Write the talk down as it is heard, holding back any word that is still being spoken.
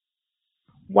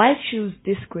Why choose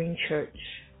this green church?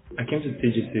 I came to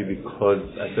TGC because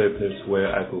I saw a place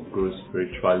where I could grow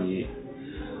spiritually,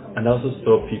 and I also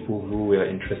saw people who were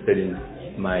interested in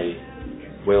my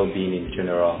well-being in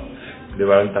general. They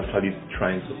weren't actually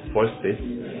trying to force it,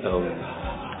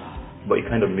 but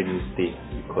it kind of made me stay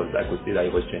because I could see that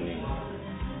it was genuine.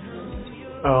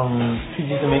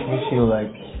 TGC make me feel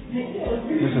like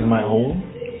this is my home.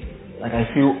 Like I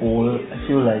feel old. I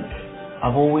feel like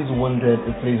I've always wanted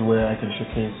a place where I can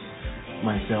showcase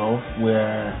myself,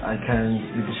 where I can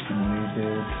be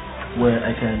discriminated, where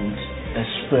I can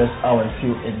express how I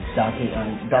feel exactly,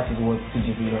 and that is what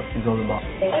TGC is all about.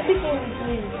 Everything we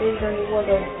do is based on the word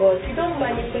of God. We don't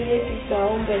manipulate it to our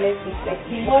own benefit. Like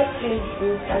the word feels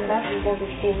good, and that is what we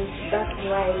think. That's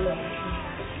why I love it.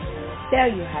 There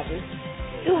you have it.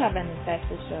 Do have an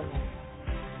insightful sermon.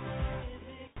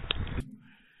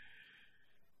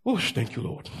 Oh, thank you,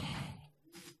 Lord.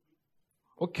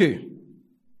 Okay.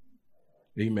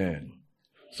 Amen.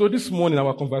 So this morning,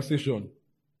 our conversation,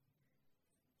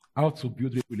 how to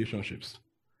build relationships.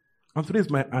 And today is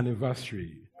my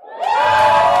anniversary.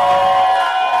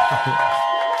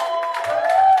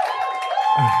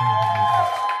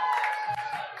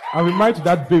 I've been married to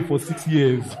that babe for 6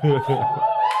 years.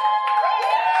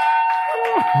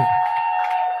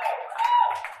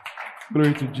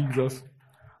 Glory to Jesus.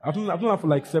 I've done that for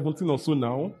like 17 or so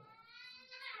now.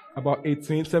 About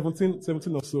 18, 17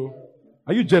 or so.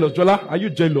 Are you jealous, Jola? Are you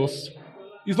jealous?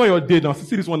 It's not your day now.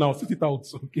 See this one out. Sit it out.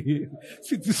 Okay.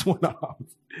 Sit this one out.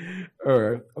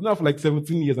 Alright. I've done that for like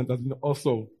 17 years and that's been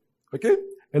awesome. Okay?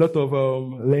 A lot of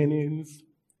learnings,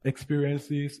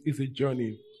 experiences. It's a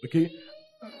journey. Okay?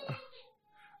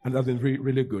 And that's been really,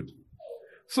 really good.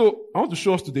 So I want to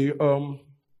show us today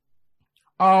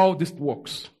how this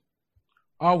works.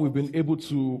 How we've been able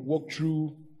to walk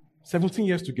through 17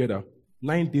 years together,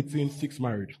 9 dating, 6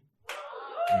 married.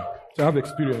 So I have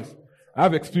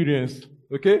experience.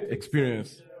 Okay?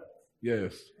 Experience.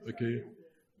 Yes. Okay.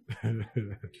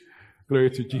 Glory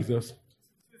to Jesus.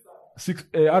 6.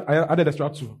 I added extra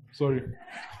 2. Sorry.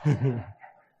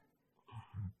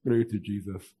 Glory to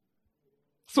Jesus.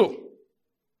 So,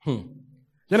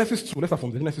 Genesis 2. Let's start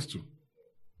from Genesis 2.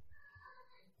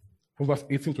 From verse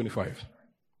 18-25.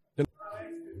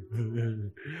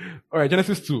 All right,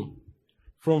 Genesis 2,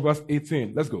 from verse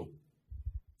 18. Let's go.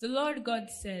 The Lord God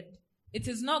said, "It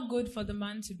is not good for the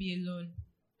man to be alone.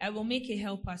 I will make a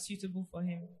helper suitable for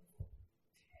him."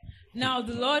 Now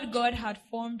the Lord God had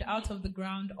formed out of the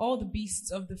ground all the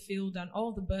beasts of the field and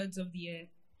all the birds of the air.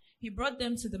 He brought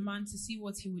them to the man to see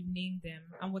what he would name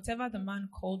them, and whatever the man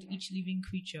called each living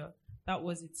creature, that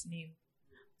was its name.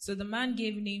 So the man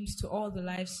gave names to all the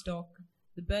livestock,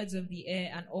 the birds of the air,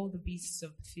 and all the beasts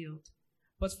of the field.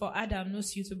 But for Adam no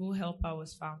suitable helper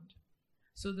was found.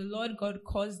 So the Lord God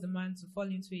caused the man to fall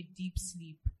into a deep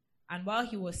sleep, and while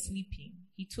he was sleeping,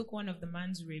 he took one of the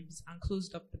man's ribs and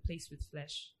closed up the place with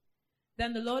flesh.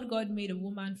 Then the Lord God made a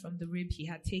woman from the rib he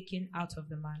had taken out of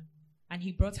the man, and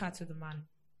he brought her to the man.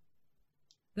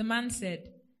 The man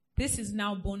said, "This is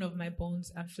now bone of my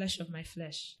bones and flesh of my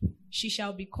flesh. She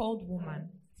shall be called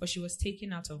woman, for she was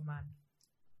taken out of man.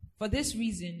 For this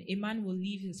reason, a man will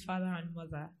leave his father and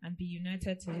mother and be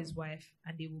united to his wife,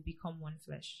 and they will become one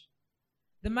flesh."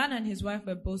 The man and his wife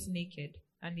were both naked,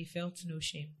 and they felt no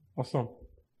shame. Awesome.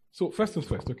 So first things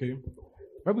first, okay?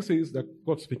 The Bible says that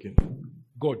God speaking,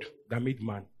 God that made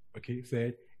man, okay,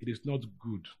 said it is not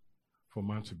good for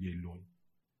man to be alone.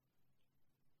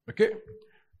 Okay?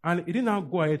 And he didn't now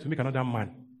go ahead to make another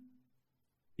man.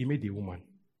 He made a woman.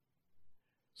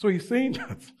 So he's saying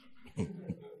that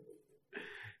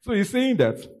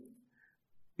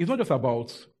it's not just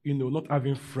about, not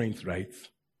having friends, right?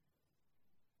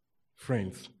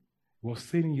 Friends. He was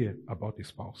saying here about a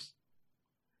spouse.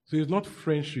 So it's not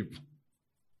friendship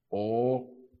or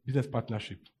business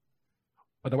partnership.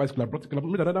 Otherwise, could have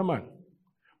made another man.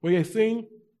 But he's saying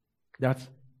that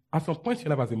at some point in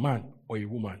your life as a man or a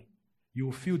woman, you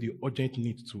will feel the urgent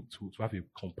need to have a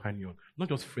companion. Not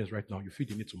just friends right now, you feel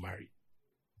the need to marry.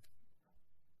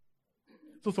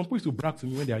 So some people used to brag to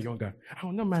me when they are younger. I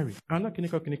will not marry. I'm not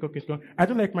clinical. I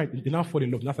don't like marriage. They now fall in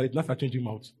love. Now start changing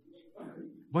mouths.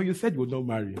 But you said you would not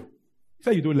marry. You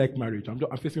said you don't like marriage. I'm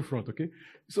facing front, okay?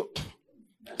 So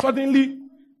suddenly,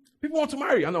 people want to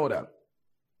marry and all that.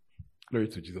 Glory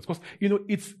to Jesus. Because,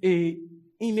 it's a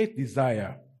innate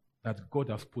desire that God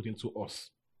has put into us.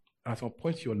 At some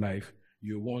point in your life,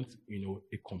 you want,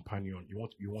 a companion. You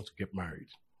want to get married.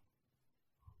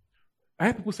 I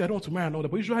hear people say, I don't want to marry and all that.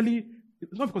 But usually,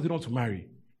 it's not because they don't want to marry.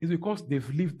 It's because they've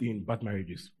lived in bad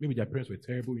marriages. Maybe their parents were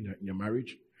terrible in their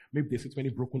marriage. Maybe they see too many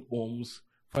broken homes,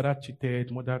 father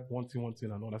cheated, mother one thing,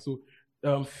 and all that. So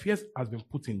fears has been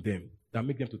put in them that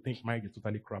make them to think marriage is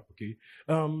totally crap, okay?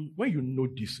 When you know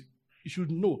this, you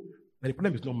should know that the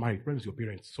problem is not marriage, the problem is your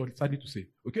parents. So sadly to say,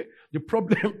 okay? The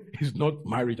problem is not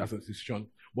marriage as an institution,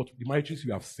 but the marriages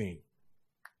you have seen.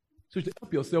 So to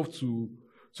help yourself to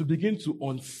begin to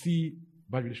unsee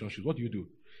bad relationships, what do?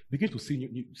 Begin to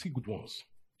see good ones.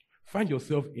 Find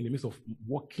yourself in the midst of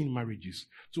working marriages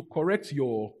to correct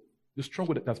the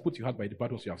struggle that's put you heart by the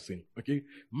bad ones you have seen. Okay?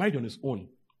 Marriage on its own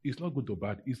is not good or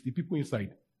bad. It's the people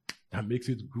inside that makes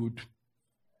it good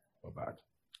or bad.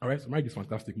 All right? So marriage is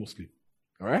fantastic mostly.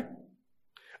 All right?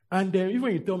 And even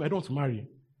when you tell me I don't want to marry,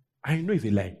 I know it's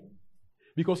a lie.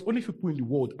 Because only people in the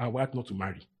world are wired not to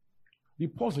marry. The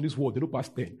Pauls in this world, they don't pass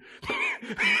 10.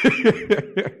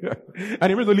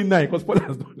 And it means only 9 because Paul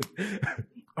has done it.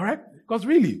 All right? Because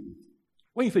really,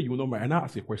 when you say you will not marry, and I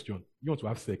ask you a question, you want to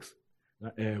have sex.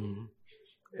 Okay.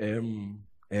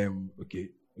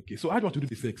 So how do you want to do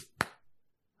the sex?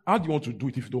 How do you want to do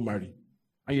it if you don't marry?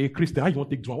 And you're a Christian, how do you want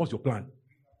to take one? What's your plan?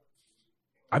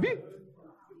 Abi?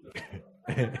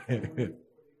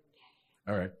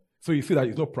 All right. So you see that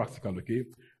it's not practical, okay?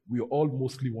 We all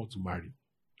mostly want to marry.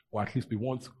 Or at least we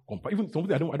want, even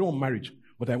somebody I don't want marriage,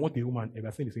 but I want a woman, and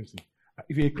we're saying the same thing.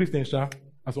 If you're a Christian,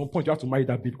 at some point you have to marry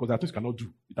that baby because there are things you cannot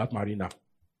do without marrying her.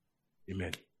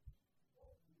 Amen.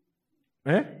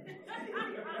 Eh?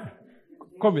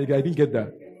 Come again, I didn't get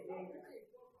that.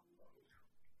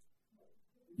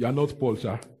 You are not Paul,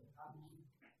 sir.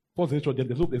 Paul's in church,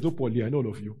 there's no Paul here, I know all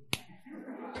of you.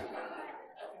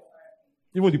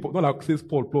 Even the not like says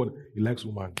Paul, he likes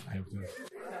woman.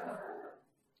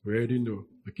 We already know.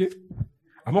 Okay?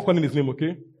 I'm not calling his name,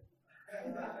 okay?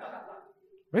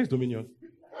 Where is Dominion?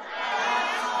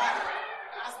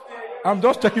 I'm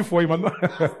just checking for him.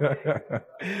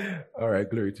 All right,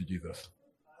 glory to Jesus.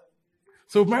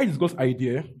 So marriage is God's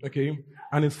idea, okay?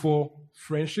 And it's for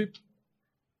friendship,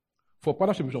 for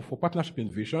partnership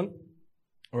and vision,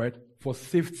 all right? For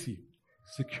safety,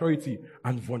 security,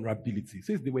 and vulnerability. It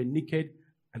says they were naked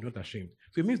and not ashamed.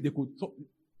 So it means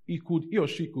he or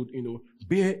she could,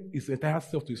 bear his entire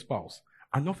self to his spouse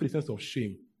and not feel a sense of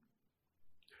shame.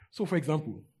 So, for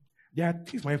example, there are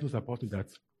things my husband knows about me that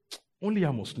only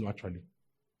I must know, actually.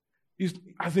 It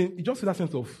just that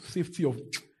sense of safety of,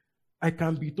 I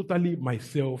can be totally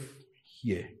myself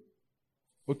here.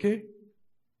 Okay?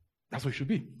 That's what it should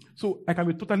be. So, I can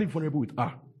be totally vulnerable with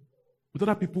her. With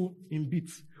other people in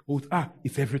bits. But with her,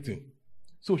 it's everything.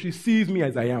 So, she sees me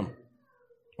as I am.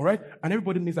 All right? And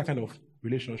everybody needs that kind of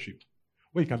relationship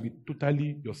where you can be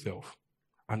totally yourself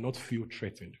and not feel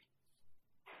threatened.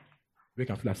 Where you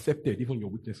can feel accepted, even your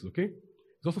weaknesses, okay?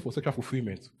 It's also for sexual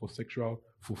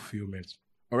fulfillment.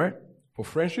 All right? For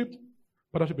friendship,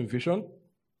 partnership and vision,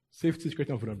 safety,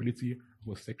 security, and vulnerability,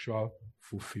 for sexual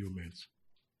fulfillment.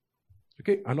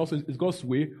 Okay? And also, it's God's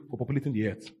way for populating the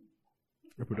earth.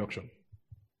 Reproduction.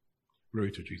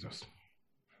 Glory to Jesus.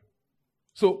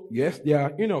 So, yes, there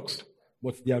are Enochs,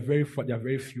 but there are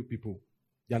very few people.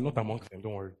 They are not amongst them,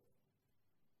 don't worry.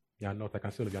 They are not. I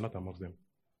can say they are not amongst them.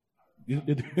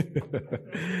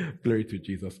 Glory to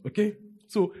Jesus. Okay?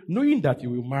 So, knowing that you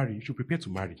will marry, you should prepare to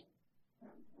marry.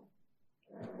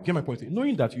 Get my point?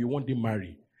 Knowing that you want to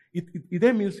marry, it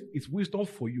then means it's wisdom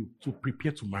for you to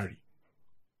prepare to marry.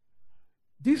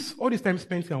 All this time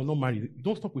spent saying I will not marry,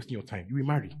 don't stop wasting your time. You will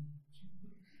marry.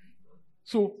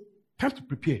 So, time to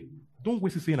prepare. Don't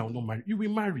waste it saying I will not marry. You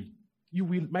will marry. You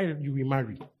will marry. You will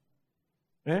marry.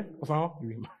 Eh? You will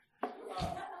marry.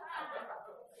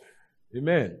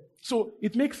 Amen. So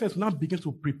it makes sense to now begin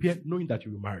to prepare knowing that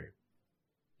you will marry.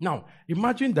 Now,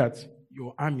 imagine that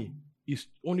your army is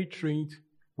only trained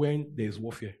when there is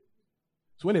warfare.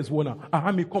 So when there's war now,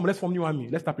 army, come, let's form new army.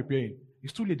 Let's start preparing.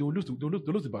 It's too late. They'll lose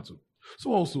the battle.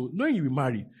 So also, knowing you will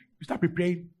marry, you start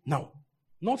preparing now.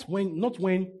 Not when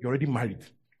you're already married.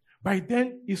 By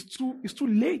then, it's too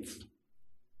late.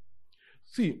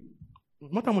 See, no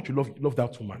matter how much you love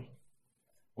that woman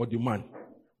or the man,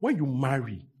 when you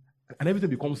marry and everything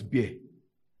becomes bare,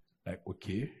 like,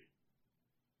 okay,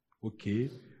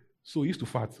 so he used to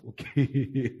fart, okay.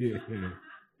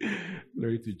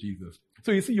 Glory to Jesus.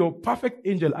 So you see, your perfect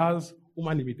angel has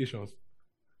human limitations.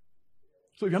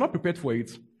 So if you're not prepared for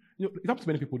it, it happens to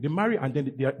many people. They marry and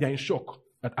then they're in shock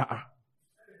that,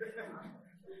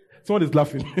 Someone is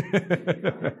laughing.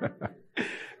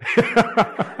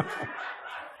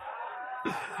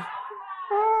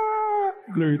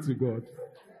 Glory to God.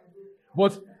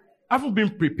 But having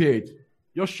been prepared,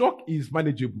 your shock is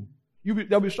manageable.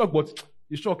 There'll be shock, but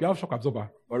the shock, you have shock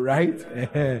absorber. All right?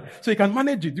 So you can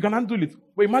manage it. You can handle it.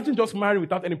 But imagine just marrying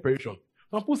without any preparation.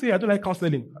 Some people say, I don't like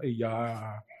counseling.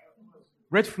 Yeah.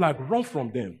 Red flag, run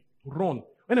from them. Run.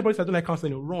 When anybody says, I don't like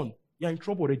counseling, run. You're in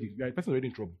trouble already. You're a person already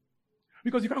in trouble.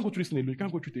 Because you can't go through this alone. You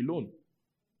can't go through it alone.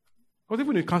 Because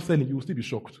even in counseling, you will still be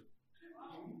shocked.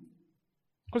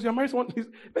 Because you're married to someone, this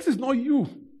person is not you.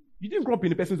 You didn't grow up in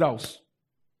the person's house.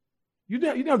 You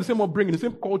didn't have the same upbringing, the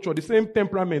same culture, the same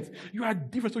temperament. You are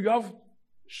different, so you have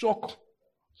shock.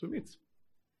 So meet.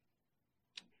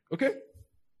 Okay?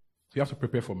 So you have to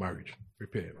prepare for marriage.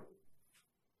 Prepare.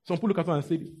 Some people look at it and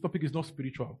say, this topic is not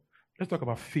spiritual. Let's talk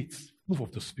about faith, move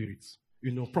of the spirit,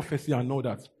 prophecy and all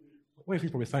that. When you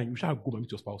finish prophesying, you shall go and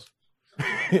meet your spouse.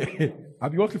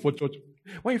 Have you working for church?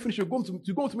 When you finish, you're going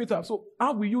to meet her. So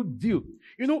how will you deal?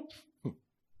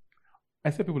 I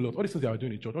say people a lot, all these things they are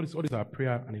doing in church, all these are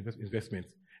prayer and investment.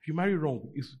 If you marry wrong,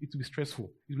 it will be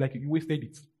stressful. It's like you wasted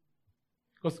it.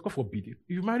 Because God forbid it.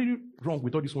 If you marry wrong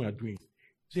with all this one you're doing,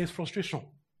 there's frustration.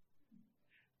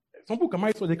 Some people can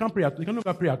marry so they can't pray they can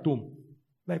never pray at home.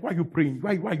 Like, why are you praying?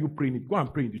 Why are you praying? Go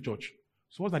and pray in the church.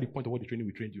 So what's not the point of what the training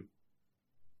we trained you?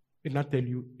 They did not tell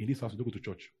you in this house you don't go to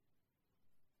church.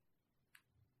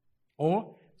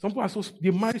 Or some people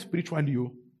they marry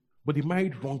spiritually, but they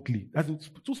married wrongly. That's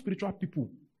two spiritual people.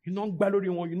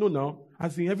 Now,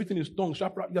 as in everything is tongue.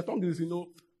 Their tongue is,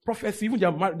 prophecy. Even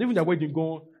their wedding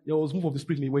gone, there was move of the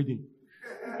spirit in the wedding.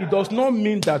 It does not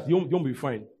mean that you won't be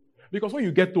fine. Because when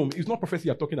you get home, it's not prophecy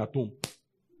you're talking at home.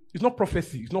 It's not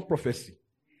prophecy. It's not prophecy.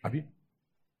 Abi?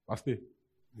 Pastor?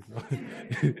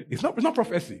 It's not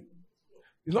prophecy.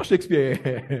 It's not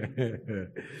Shakespeare.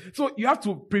 So you have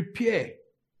to prepare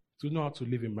to know how to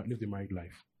live the married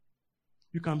life.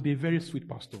 You can be a very sweet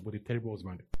pastor, but a terrible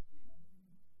husband.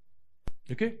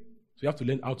 Okay? So you have to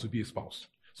learn how to be a spouse.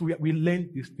 So we learn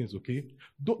these things, okay?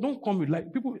 Don't come with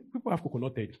people have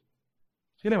coconut head.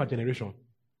 See, our generation.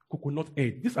 Coconut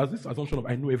head. This assumption of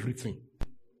I know everything.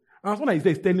 And someone is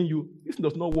there is telling you, this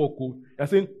does not work. You're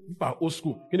saying, people are old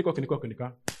school.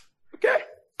 Kenika. Okay?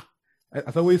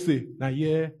 As I always say, now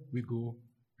here we go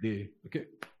there. Okay?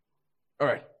 All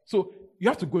right. So you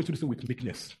have to go into this thing with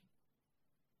meekness.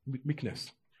 With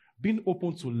meekness. Being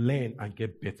open to learn and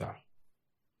get better.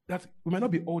 That we might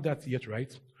not be all that yet,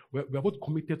 right? We're both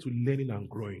committed to learning and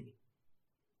growing.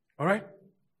 All right?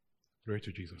 Glory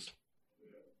to Jesus.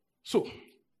 So,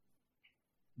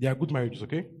 there are good marriages,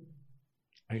 okay?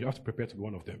 And you have to prepare to be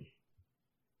one of them.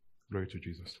 Glory to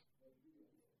Jesus.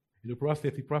 Proverbs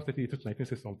 30, 19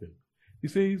 says something. He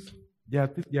says, there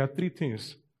are three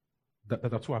things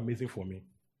that are too amazing for me.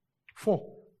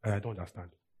 4, and I don't understand.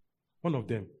 One of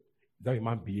them is how a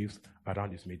man behaves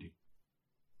around his maiden.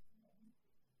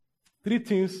 3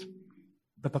 things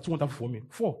that are too wonderful for me.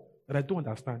 4, that I don't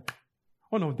understand.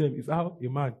 One of them is how a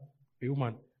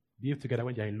woman behave together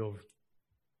when they are in love.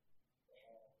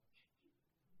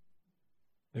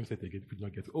 Let me say it again if you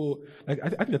don't get it. Oh, I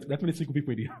think that many single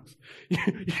people in the house.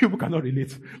 You people cannot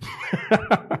relate.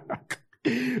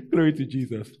 Glory to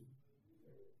Jesus.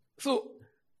 So,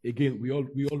 again, we all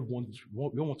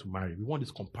want to marry. We want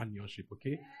this companionship,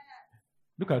 okay?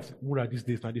 Look at Mura these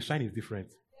days now. The shine is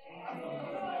different.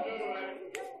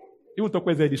 Even talk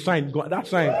the shine, that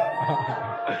shine.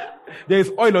 There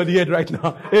is oil on the head right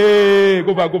now. Hey,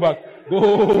 go back. Go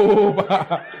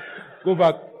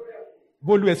back.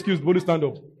 Bolu, stand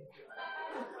up.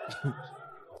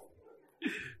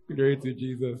 Glory to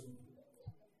Jesus.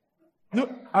 No,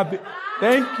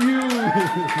 thank you.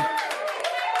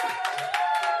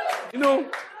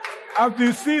 I've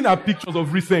been seeing our pictures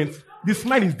of recent. The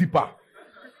smile is deeper.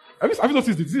 Have you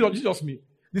noticed this? This is just me.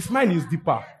 The smile is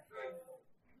deeper.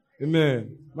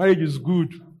 Amen. Marriage is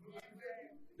good.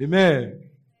 Amen.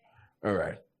 All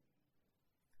right.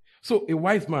 So a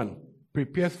wise man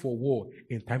prepares for war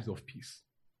in times of peace.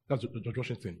 That's George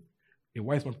Washington. A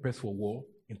wise man prepares for war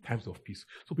in times of peace.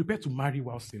 So prepare to marry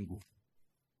while single.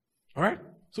 All right?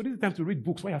 So this is the time to read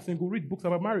books. While you're single, read books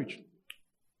about marriage.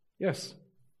 Yes.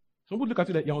 Some people look at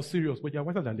you like you're unserious, but you're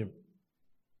wiser than them.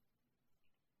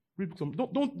 Read books.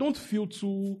 Don't feel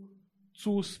too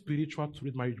spiritual to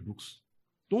read marriage books.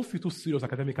 Don't feel too serious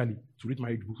academically to read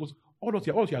marriage books. Because all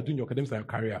you are doing in your academics and your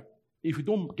career, if you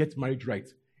don't get marriage right,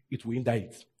 it will hinder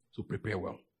it. So prepare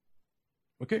well.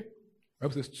 Okay?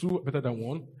 Bible says 2 are better than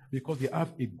 1 because they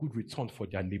have a good return for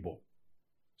their labor.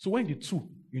 So when the 2,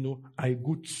 are a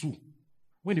good 2,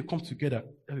 when they come together,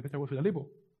 they have a better work for their labor.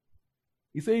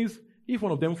 He says, if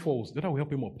one of them falls, the other will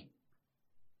help him up.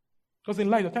 Because in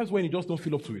life, there are times when you just don't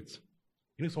feel up to it.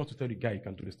 You need someone to tell the guy you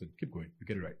can do this thing. Keep going. You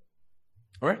get it right.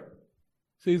 All right?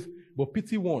 Says, but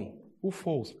pity one who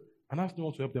falls and has no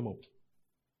one to help them up.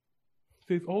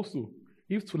 Says also,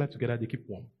 if 2 lie together, they keep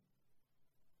warm.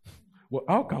 Well,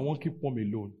 how can one keep warm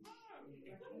alone?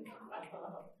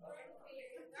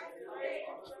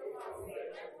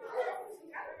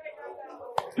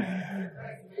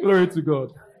 Glory to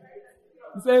God.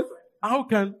 He says, how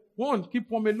can one keep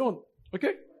one alone?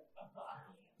 Okay?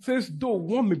 He says, though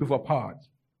one may be overpowered,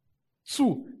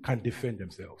 two can defend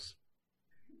themselves.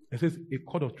 It says, a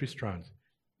cord of 3 strands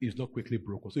is not quickly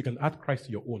broken. So you can add Christ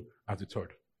to your own as the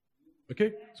third.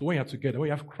 Okay? So when you're together, when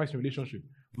you have Christ in relationship,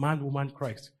 man, woman,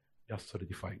 Christ, they are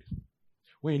solidified.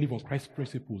 When you live on Christ's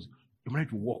principles, your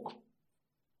marriage will work.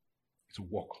 It will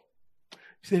work.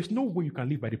 See, there's no way you can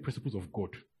live by the principles of God.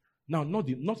 Now, not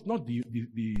the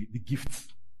gifts,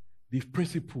 the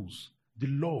principles, the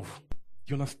love,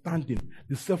 the understanding,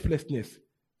 the selflessness.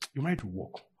 Your marriage will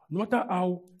work. No matter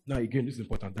how, now again, this is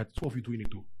important, that 2 of you doing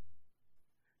it too.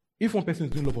 If one person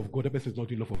is doing love of God, that person is not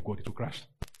doing love of God, it will crash.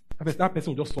 That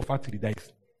person will just suffer till he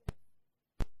dies.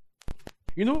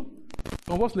 You know,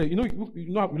 we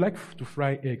like to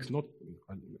fry eggs, not,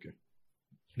 okay,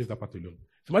 leave that part alone.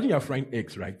 So imagine you're frying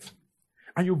eggs, right?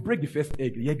 And you break the first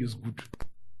egg, the egg is good.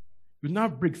 You now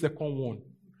break second one,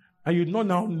 and you don't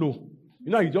now know.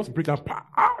 You know, you just break and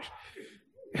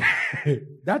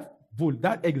that bowl,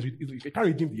 that egg you can't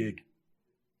redeem the egg.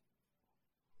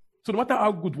 So no matter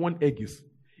how good one egg is,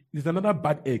 there's another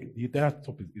bad egg, the entire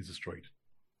top is destroyed.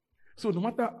 So no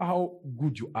matter how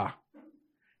good you are,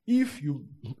 if you,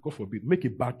 God forbid, make a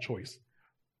bad choice,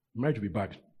 marriage will be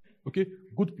bad. Okay?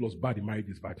 Good plus bad in marriage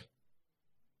is bad.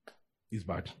 It's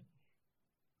bad.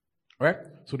 Alright?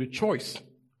 So the choice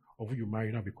of who you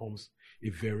marry now becomes a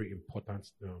very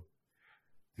important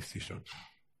decision.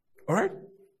 Alright?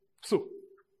 So,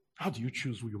 how do you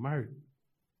choose who you marry?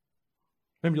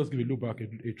 Let me just give a look back,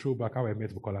 a throwback how I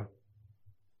met Bukola.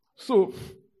 So,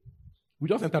 we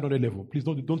just entered another level. Please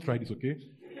don't try this, okay?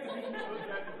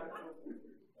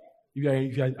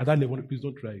 If you're at that level, please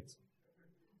don't try it.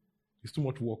 It's too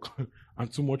much work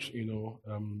and too much,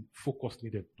 focus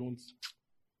needed. Don't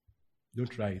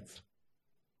try it.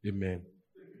 Amen.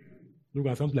 Look,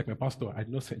 I sound like my pastor. I did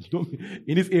not say,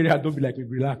 in this area, don't be like me,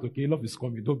 relax, okay? Love is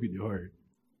coming, don't be in a hurry.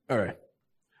 All right.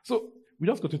 So, we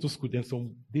just got into school, then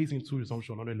some days into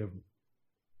resumption on a level.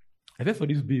 I just saw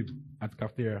this babe at the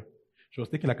cafeteria. She was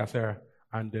taking like a Sarah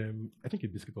and I think a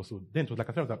biscuit or so. Then it was like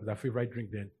a Sarah was her favorite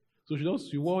drink then. So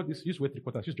she wore this, she used to wear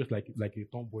 3/4. She's just like a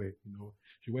tomboy,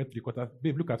 She wore 3/4.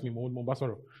 Babe, look at me, my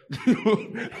sorrow.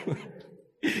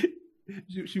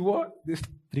 She wore this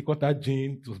 3/4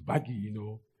 jean, it was baggy,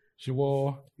 She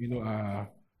wore,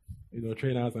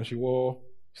 trainers, and she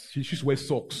used to wear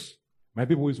socks. My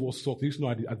baby always wore socks. I used to know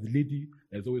as the lady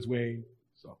that's always wearing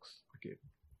socks. Okay.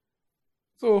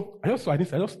 So I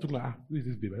just took like, who is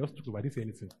this baby? I just took her, I didn't say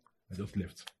anything. I just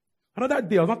left. Another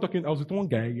day, I was not talking, I was with one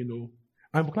guy,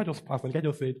 and Bukola just passed, and the guy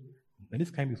just said, and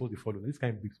this kind is what they follow, and this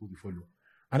kind is what they follow.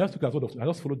 And I just took as well, I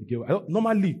just followed the girl.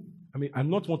 Normally, I'm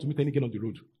not want to meet any girl on the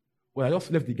road. But I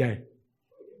just left the guy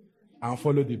and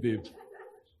followed the babe.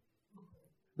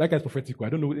 That guy's prophetic. I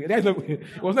don't know. He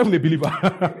was not even a believer.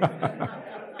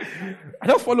 I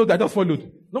just followed.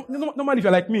 Normally, if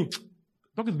you're like me,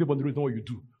 talking to people on the road is not what you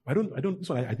do. I don't. This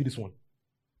one, I did this one.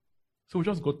 So we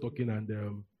just got talking, and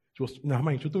she was in her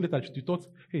mind. She told later. She thought,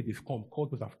 hey, they've come.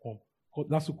 Called boys have come.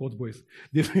 That's who called boys.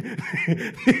 They've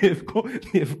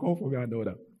come for me and all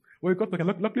that. When we got talking,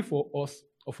 luckily for us,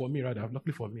 or for me rather,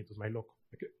 luckily for me, it was my luck.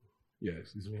 Okay.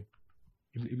 Yes, it's me.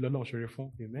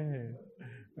 Amen.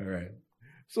 All right.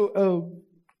 So,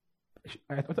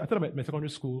 I thought about my secondary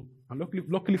school, and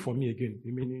luckily for me again,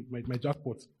 my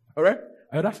jackpot. All right.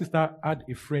 My other sister had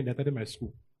a friend that attended my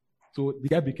school, so the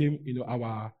guy became,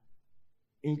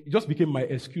 it just became my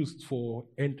excuse for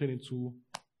entering into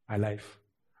my life.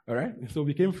 All right. So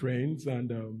we became friends, and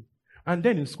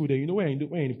then in school, when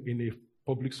in a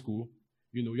public school,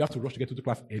 you have to rush to get to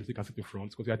class early so you can sit in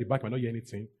front because you're at the back, you might not hear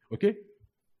anything. Okay?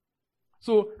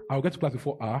 So I'll get to class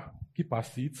before her, keep her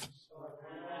seat.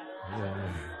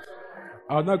 Yeah.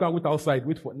 I'll not go and wait outside,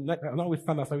 I'll not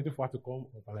stand outside waiting for her to come.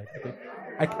 I'm like, okay,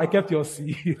 I kept your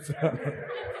seat.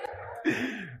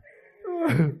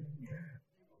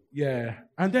 Yeah.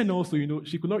 And then also,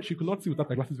 she could not see without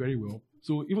her glasses very well.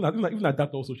 So even at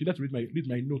that also, she had to read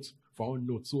my notes for her own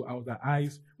notes. So I was her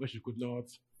eyes where she could not.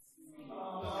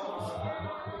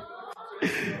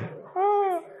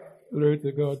 Glory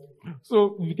to God.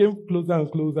 So we became closer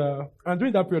and closer. And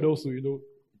during that period also,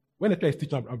 when I started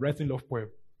teaching, I'm writing love poem.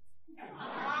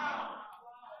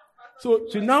 So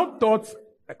she now thought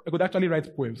I could actually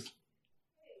write poems.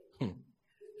 She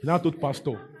now told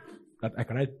pastor that I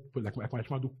can write, I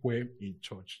can do poem in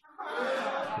church.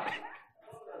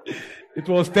 It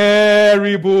was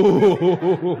terrible.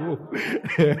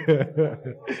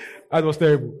 That was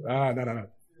terrible. No.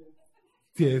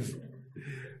 Tears.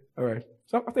 All right.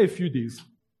 So after a few days,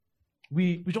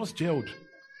 we just gelled.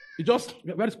 We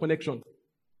had this connection.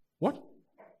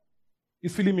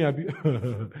 He's feeling me.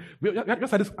 We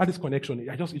just had this connection.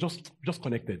 It just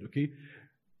connected, okay?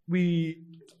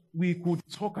 We could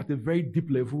talk at a very deep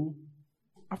level.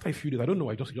 After a few days, I don't know,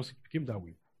 I just came that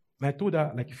way. And I told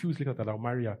her, like a few weeks later, that I'll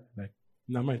marry her. Like,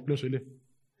 nah, man, please, really.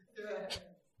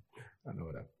 I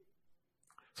know that.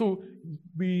 So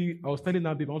I was telling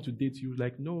her, babe, I want to date you.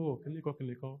 Like, no, can you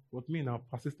come? But me now,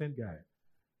 persistent guy.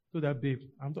 So that, babe,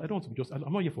 I don't want to be just,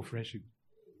 I'm not here for friendship.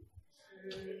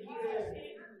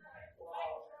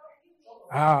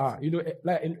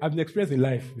 Like I've been experienced in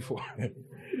life before.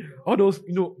 All those,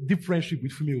 deep friendship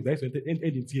with females that end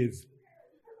in tears.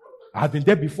 I've been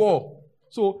there before.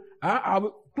 So I'm a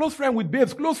close friend with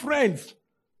babes, close friends.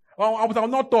 I will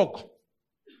not talk.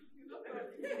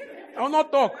 I will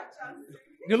not talk.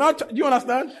 Do you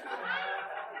understand?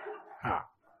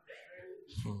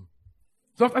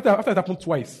 So after it happened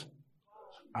twice,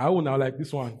 I will now like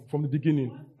this one from the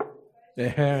beginning.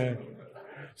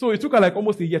 So it took her like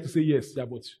almost a year to say yes. Yeah,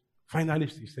 but finally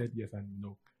she said yes, and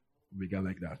we got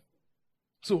like that.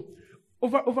 So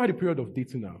over the period of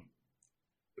dating now,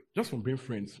 just from being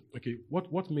friends, okay,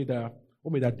 what made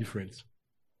that difference?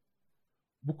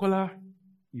 Bukola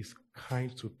is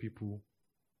kind to people.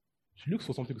 She looks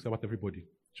for something to say about everybody.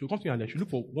 She'll come to you and she'll look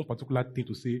for one particular thing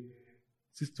to say,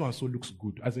 sister and so looks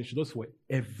good. As in she does for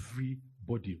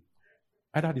everybody.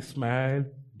 Either the smile,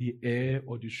 the hair,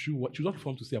 or the shoe, what she does for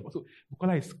them to say about. So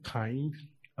Bukola is kind.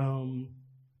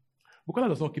 Bukola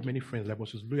does not keep many friends, but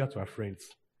she's loyal to her friends.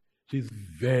 She's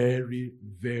very,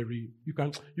 very, you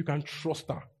can trust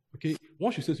her. Okay?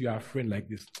 Once she says you are a friend like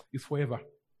this, it's forever.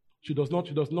 She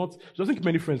doesn't keep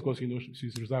many friends because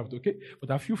she's reserved, okay? But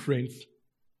her few friends,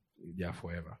 they are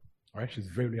forever. All right? She's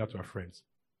very loyal to her friends.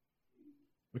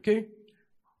 Okay?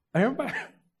 I remember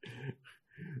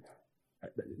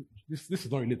this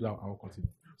is not related, I'll continue.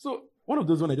 So one of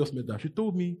those when I just met her, she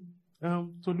told me,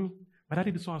 Tolu, my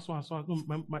daddy did so and so and so. No,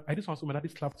 I did so and so, my daddy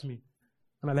slapped me.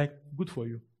 And I'm like, good for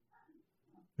you.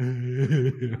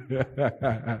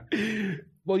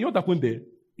 But you know what happened there?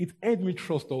 It earned me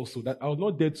trust also that I was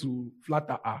not there to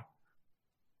flatter her.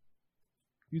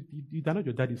 You don't know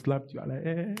your daddy slapped you. I'm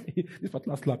like, this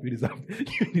particular slap, you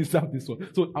deserve this one.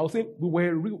 So I was saying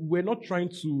we're not trying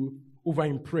to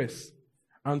over-impress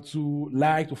and to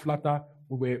lie, to flatter.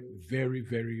 We were very,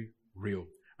 very real.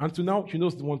 And to now, she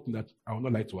knows the one thing that I will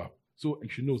not lie to her. So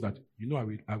she knows that,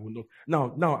 I will not.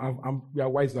 Now we are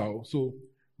wiser. So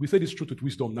we say this truth with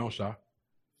wisdom now, Sha.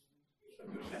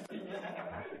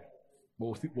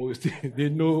 But we still, they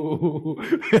know.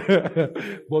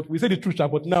 But we say the truth, Sha.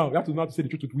 But now we have to say the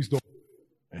truth with wisdom.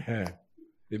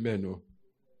 Amen. No.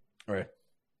 All right.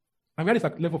 And we had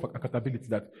this level of accountability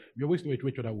that we always know where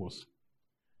each other was.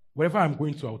 Wherever I'm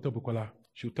going to, I'll tell Bukola.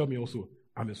 She'll tell me also,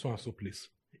 I'm in so and so place.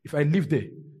 If I live there,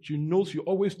 she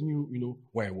always knew,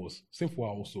 where I was. Same for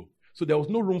her also. So there was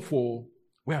no room for,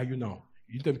 where are you now?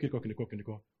 You didn't tell me, can you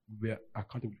go? We are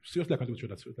accountable, seriously accountable to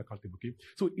each other, seriously accountable, okay?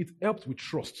 So it helps with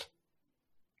trust.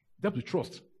 It helps with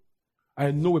trust.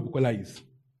 I know where Bukola is.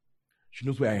 She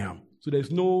knows where I am. So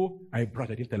there's no, I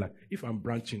branch, I didn't tell her. If I'm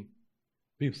branching,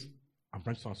 babes, I'm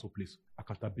branching to so and so place.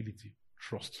 Accountability,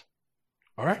 trust.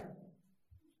 All right?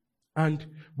 And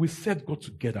we served God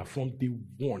together from day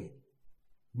one.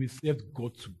 We served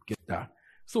God together.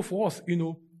 So for us, it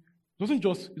doesn't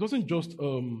just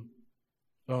being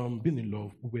in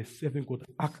love. We were serving God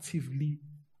actively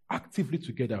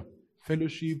together.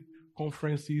 Fellowship,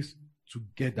 conferences,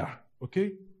 together.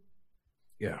 Okay?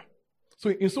 Yeah. So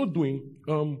in so doing,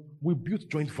 we built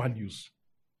joint values.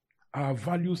 Our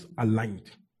values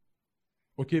aligned.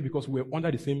 Okay, because we were under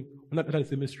the same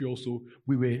ministry also.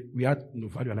 We had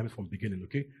value alignment from the beginning,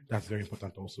 okay? That's very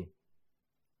important also.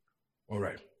 All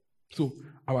right. So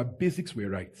our basics were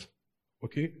right.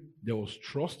 Okay? There was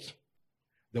trust,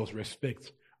 there was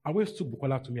respect. I always took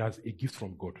Bukola to me as a gift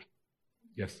from God.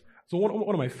 Yes. So one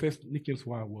of my first nicknames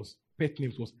for her pet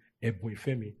names was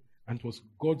Eboifemi, and it was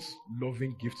God's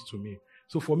loving gift to me.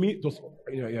 So for me, it was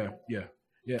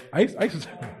yeah. I used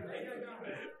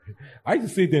to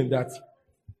say then that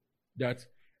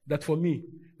for me,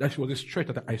 that she was a stretch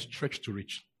that I stretched to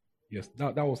reach. Yes,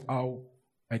 that was how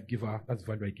I give her, that's the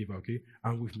value I give her, okay?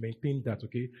 And we've maintained that,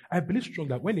 okay? I believe strong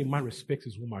that when a man respects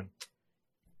his woman,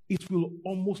 it will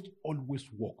almost always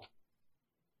work.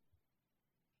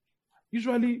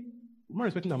 Usually, man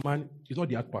respecting a man is not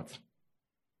the hard part.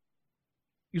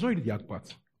 It's not really the hard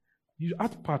part. The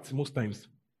hard part, most times,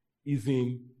 is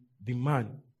in the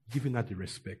man giving her the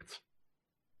respect.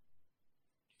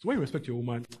 So when you respect your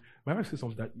woman, my wife says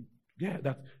something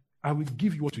that I will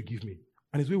give you what you give me.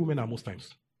 And it's where women are most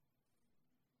times.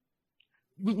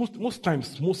 Most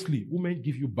times, mostly, women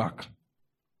give you back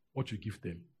what you give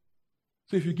them.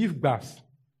 So if you give bass,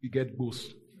 you get boss.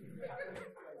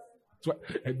 So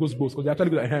it goes boss because they actually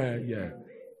be like, yeah.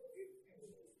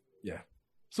 Yeah.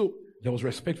 So there was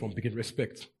respect from beginning.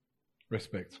 Respect.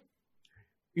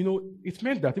 It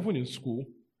meant that even in school,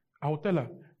 I would tell her,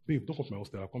 babe, don't come to my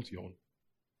hostel, I'll come to your own.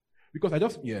 Because I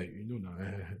just, now,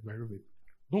 my roommate.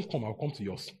 Don't come, I'll come to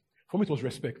yours. For me, it was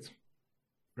respect.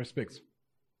 Respect.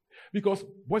 Because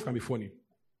boys can be funny.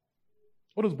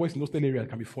 All those boys in hostel area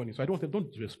can be funny. So I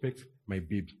don't disrespect my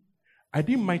babe. I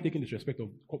didn't mind taking disrespect of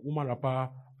woman rapper,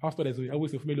 pastor that's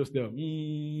always a familiar hostel.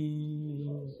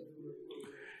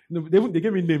 They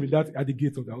gave me a name at the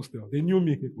gate of the hostel. They knew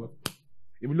me. But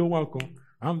if you don't want to come,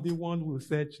 I'm the one who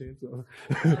search it.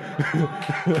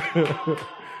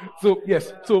 So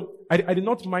yes, so I did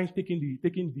not mind taking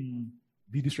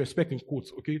the disrespect in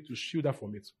quotes, okay, to shield that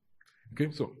from it.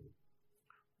 Okay, so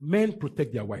men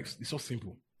protect their wives. It's so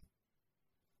simple.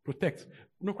 Protect.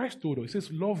 Christ told us, he says,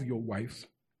 love your wives.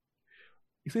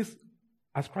 He says,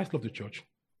 as Christ loved the church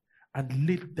and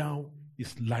laid down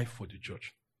his life for the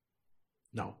church.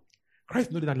 Now,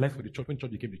 Christ laid down life for the church when the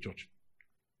church became the church.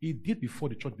 He did before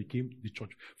the church became the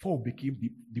church, before we became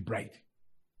the bride.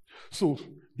 So,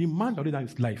 the man that laid down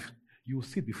his life, you will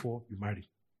see it before you marry.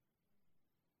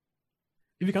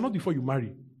 If you cannot before you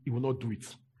marry, he will not do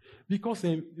it. Because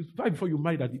it's right before you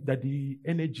marry that the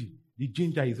energy, the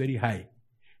ginger is very high.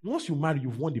 Once you marry,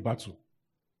 you've won the battle.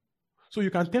 So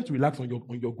you can tend to relax on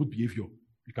your good behavior.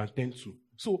 You can tend to.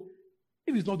 So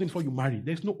if it's not done before you marry,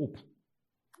 there's no hope.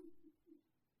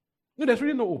 No, there's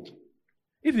really no hope.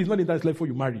 If it's not in that life before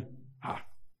you marry,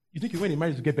 you think when you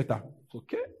marry to get better.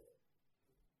 Okay?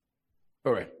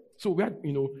 All right. So we had,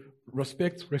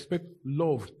 respect,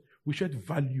 love. We shared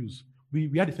values.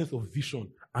 We had a sense of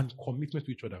vision and commitment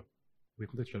to each other.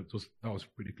 That was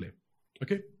pretty clear.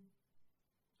 Okay?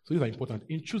 So these are important.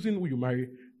 In choosing who you marry,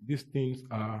 these things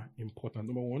are important.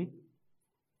 Number one,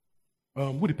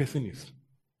 who the person is.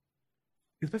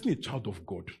 Is the person a child of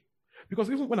God? Because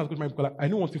even when I was going to marry, I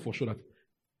know one thing for sure, that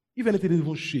if anything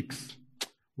even shakes,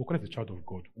 we'll call it a child of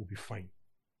God. We'll be fine.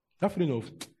 That feeling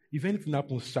of, if anything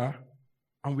happens, sir,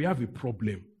 and we have a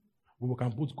problem, we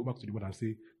can both go back to the word and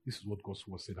say, this is what God's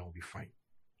word said, and we'll be fine.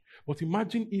 But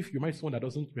imagine if you marry someone that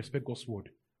doesn't respect God's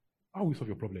word. How will you solve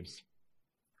your problems?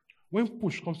 When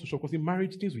push comes to shove, because in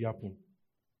marriage, things will happen.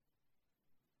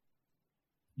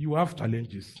 You have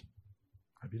challenges.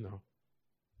 Now.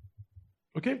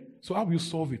 Okay? So how will you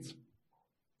solve it?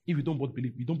 If you don't both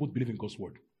believe in God's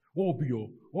word. What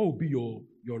will be your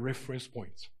reference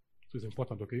point? So it's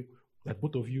important, okay, that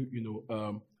both of you,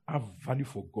 have value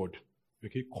for God.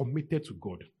 Okay, committed to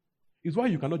God. It's why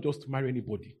you cannot just marry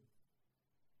anybody. You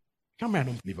can't marry an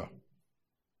unbeliever.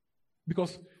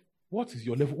 Because what is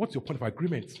your level? What's your point of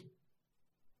agreement?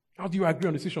 How do you agree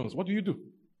on decisions? What do you do?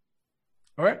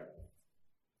 All right?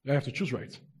 You have to choose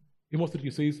right. Amos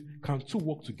 3 says, can two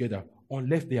work together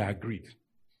unless they are agreed?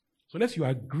 So unless you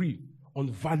agree on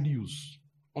values,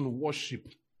 on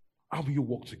worship, how will you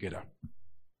work together?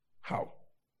 How?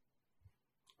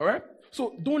 All right?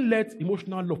 So don't let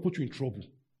emotional love put you in trouble.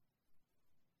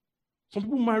 Some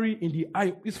people marry in the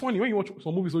eye. It's funny, when you watch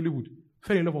some movies in Hollywood,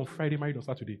 fell in love on Friday, married on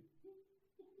Saturday.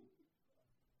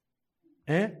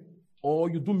 Or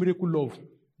you do miracle love.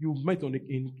 You met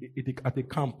at a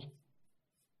camp.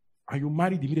 And you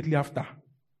married immediately after.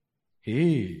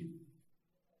 Hey.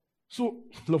 So,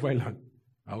 Love Island.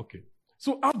 Okay.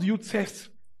 So how do you test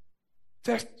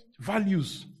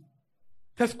values?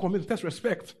 Test commitment, test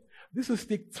respect. This will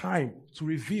take time to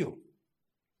reveal.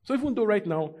 So even though right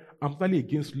now, I'm totally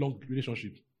against long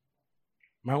relationship.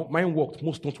 Mine worked,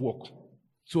 most don't work.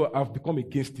 So I've become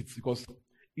against it because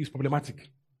it's problematic.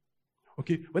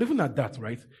 Okay? But even at that,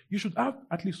 right, you should have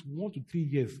at least 1 to 3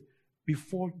 years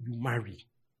before you marry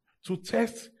to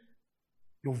test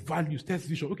your values, test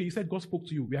vision. Okay, you said God spoke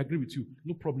to you. We agree with you.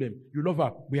 No problem. You love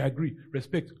her. We agree.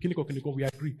 Respect. Clinical, we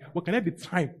agree. But can there be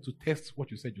time to test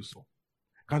what you said you saw?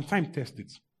 Can time test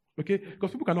it? Okay? Because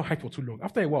people cannot hide for too long.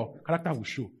 After a while, character will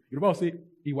show. Yoruba will say,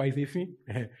 Iwa is a thing.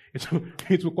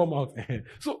 It will come out.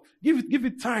 So give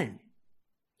it time.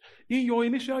 In your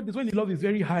initial days, when the love is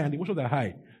very high and the emotions are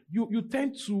high, you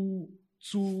tend to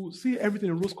see everything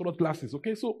in rose-colored glasses.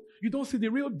 Okay? So you don't see the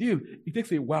real deal. It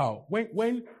takes a while.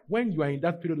 When you are in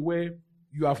that period where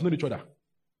you have known each other,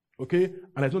 okay,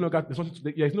 and there's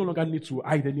no longer need to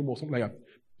hide anymore, something like that.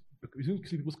 You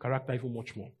see people's character even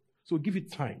much more. So give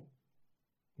it time.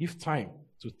 Give time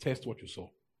to test what you saw.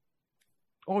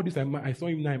 All this, I saw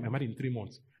him now, I'm married in 3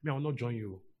 months. I will not join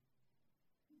you.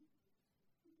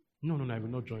 No, I will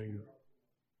not join you.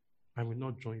 I will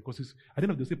not join you. Because at the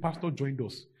end of the day, pastor joined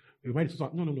us.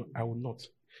 No, I will not.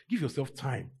 Give yourself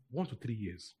time, 1 to 3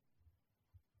 years.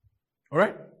 All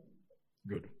right?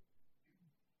 Good.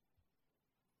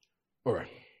 All right.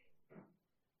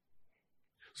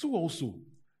 So also,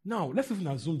 now let's even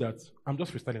assume that I'm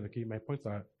just freestyling, okay? My points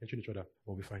are entering each other.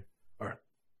 We'll be fine. All right.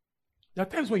 There are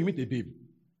times when you meet a babe,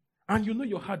 and you know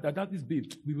your heart that this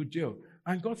babe, we will gel.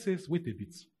 And God says, wait a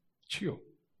bit. Chill.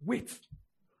 Wait.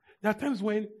 There are times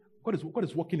when God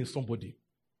is working in somebody.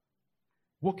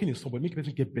 Working in somebody, make a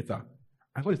person get better.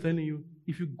 And God is telling you,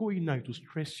 if you go in now, it will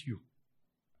stress you.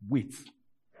 Wait.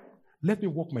 Let me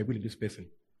work my will in this person.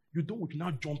 You don't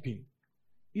now jump in.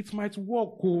 It might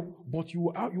work, but you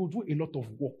will do a lot of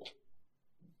work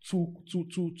to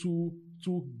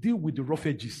deal with the rough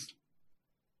edges.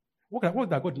 What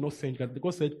that God did not send?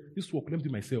 God said, this work, let me do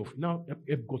myself. Now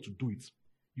help God to do it.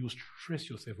 You stress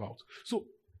yourself out. So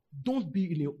don't be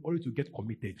in a hurry to get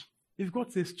committed. If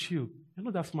God says chill, you're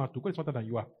not that smart. God is smarter than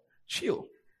you are. Chill.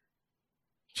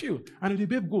 Chill. And if the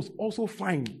babe goes, also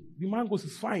fine. The man goes,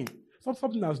 is fine.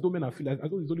 Something as though men are feeling, as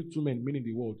though there's only two men in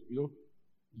the world.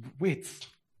 Wait.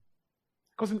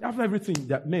 Because after everything,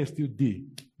 that men still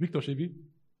did. Victor Shebi?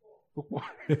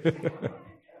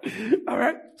 All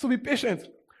right? So be patient.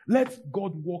 Let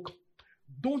God work.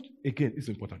 Don't, again, it's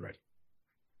important, right?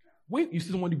 When you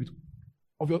see somebody with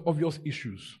obvious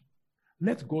issues,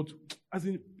 let God, as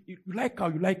in, you like how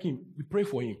you like him, we pray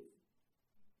for him.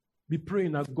 Be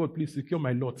praying as God, please secure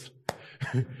my lot.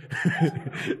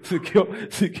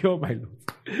 secure my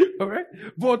lot. All right?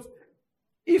 But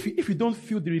if you don't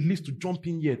feel the release to jump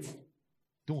in yet,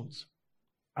 don't.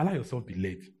 Allow yourself be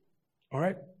led. All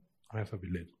right? Allow yourself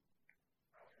be led.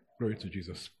 Glory to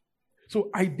Jesus. So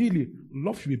ideally,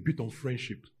 love should be built on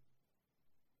friendship.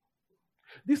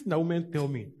 This now women tell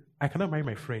me, I cannot marry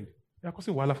my friend. They are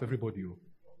causing wahala for everybody.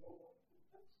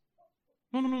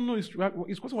 No.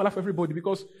 It's causing wahala for everybody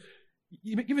because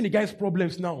even the guys'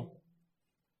 problems now,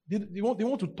 they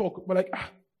want to talk, but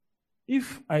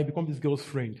if I become this girl's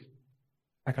friend,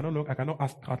 I cannot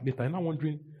ask her later. I'm not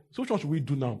wondering, so what should we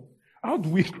do now? How do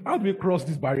we cross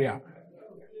this barrier?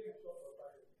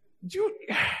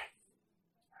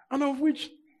 And of which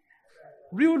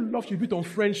real love should be built on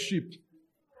friendship.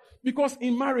 Because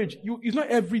in marriage, it's not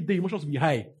every day emotions will be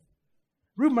high.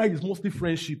 Real marriage is mostly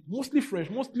friendship,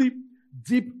 mostly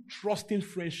deep, trusting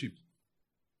friendship.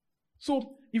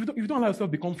 So if you don't allow yourself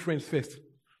to become friends first,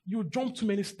 you jump too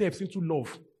many steps into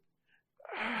love.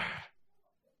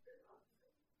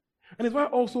 And it's why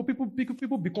also people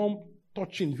become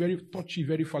very touchy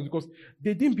very fast because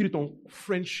they didn't build it on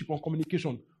friendship, on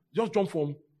communication. Just jump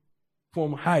from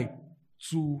hi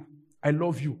to I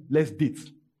love you, let's date.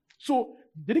 So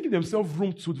they didn't give themselves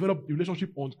room to develop the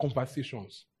relationship on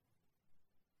conversations.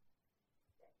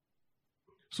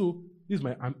 So let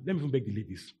me even beg the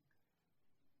ladies.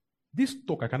 This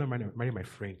talk, I cannot marry my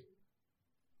friend.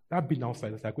 That being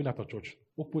outside, it's like going out of church.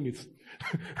 Open it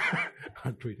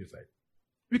and throw it inside.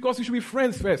 Because you should be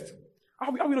friends first.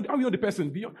 How you know the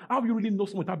person? How you really know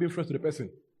someone without being friends to the person?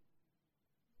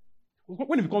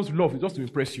 When it becomes love, it's just to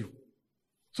impress you.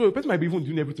 So a person might be even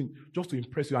doing everything just to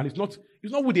impress you, and it's not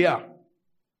who they are.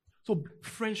 So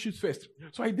friendships first.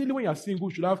 So ideally, when you are single,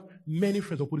 you should have many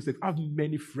friends of opposite sex. Have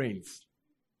many friends.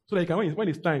 So that when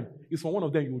it's time, it's for one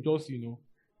of them, you will just,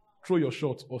 throw your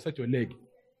shot or set your leg.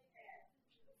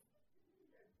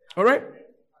 All right?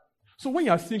 So when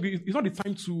you are single, it's not the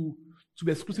time to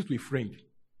be exclusive to a friend.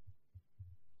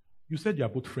 You said you are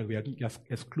both friends, but you are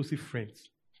exclusive friends.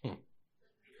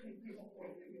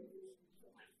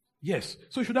 Yes.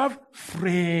 So you should have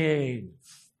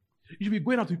friends. You should be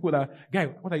going out to people that, guy,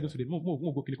 what are you doing today? No,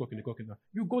 go clinical.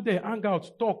 You go there, hang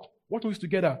out, talk, watch movies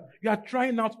together. You are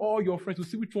trying out all your friends to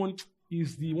see which one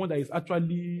is the one that is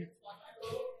actually.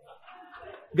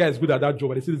 Guy is good at that job,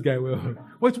 but they see this guy well.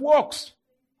 But it works.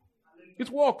 It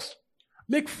works.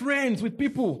 Make friends with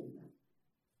people.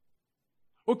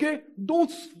 Okay?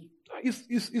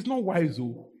 It's not wise,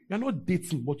 though. You're not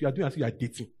dating, but you are doing as if you are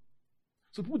dating.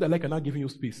 So people that are not giving you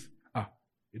space,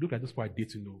 they look at this part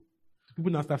dating, no. So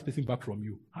people now start facing back from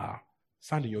you.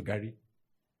 Sand in your Gary.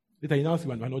 Later you now see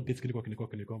when we're not dating,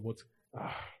 clinical, but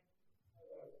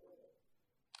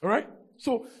all right?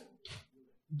 So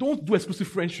don't do exclusive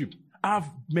friendship.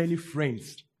 Have many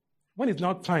friends. When it's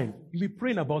now time, you'll be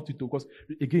praying about it too, because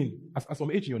again, as some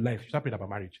age in your life, you start praying about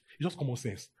marriage. It's just common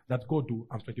sense that God do,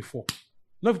 I'm 24.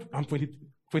 Not I'm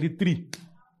 23.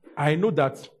 I know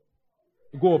that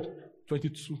go up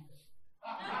 22.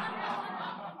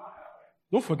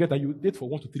 Don't forget that you date for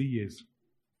 1 to 3 years.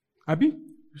 Abi,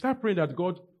 you start praying that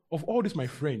God, of all these my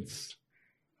friends,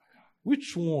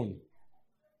 which one?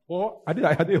 Or are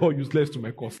they all useless to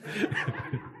my cause?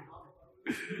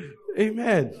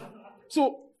 Amen.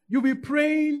 So you'll be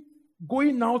praying,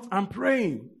 going out and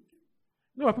praying.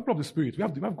 No, we're people of the Spirit. We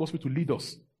have God's Spirit to lead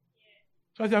us.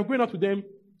 So as you are going out to them,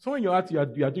 somewhere in your heart, you are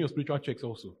doing your spiritual checks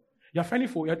also. You're checking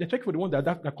for the one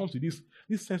that comes to this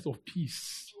sense of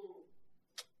peace.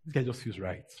 This guy just feels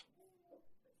right.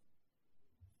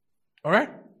 All right?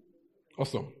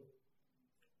 Awesome.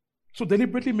 So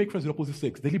deliberately make friends with opposite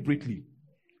sex. Deliberately.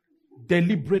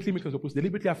 Deliberately make friends with opposite.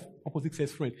 Deliberately have opposite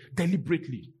sex friends.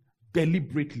 Deliberately.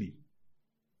 Deliberately.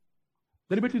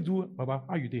 Deliberately do, Baba,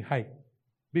 how you doing? Hi.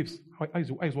 Babes, how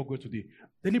is work going today?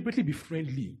 Deliberately be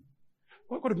friendly.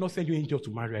 God did not send you angels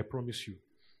to marry, I promise you.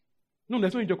 No,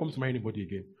 there's no angel comes to marry anybody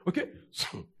again. Okay?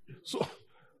 So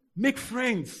make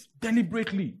friends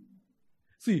deliberately.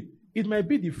 See, it might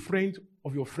be the friend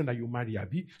of your friend that you marry,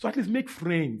 Abby. So at least make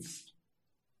friends.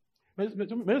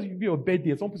 Maybe be your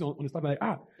birthday, some person on the start like,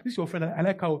 this is your friend, I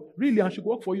like her. Really, and she go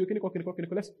work for you. Can you call?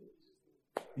 Let's.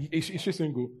 Is she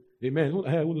single? Amen. Who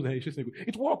knows her? Is she single?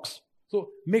 It works. So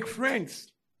make friends.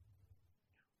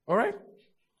 All right?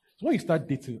 So when you start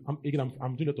dating, I'm doing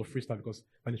a lot of freestyle because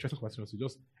it's an interesting question. So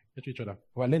just get to each other.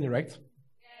 We're learning, right?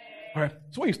 Yeah. All right.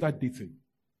 So when you start dating,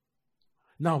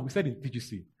 now we said in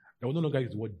TGC that we no longer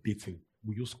use the word dating.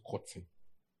 We use courting.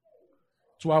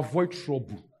 To avoid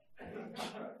trouble.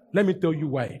 Let me tell you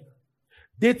why.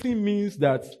 Dating means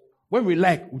that when we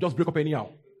like, we just break up anyhow.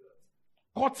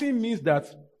 Courting means that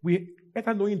we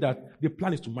enter knowing that the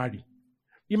plan is to marry.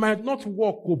 It might not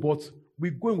work, but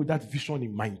we're going with that vision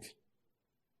in mind.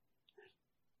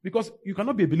 Because you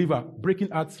cannot be a believer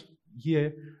breaking out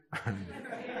here.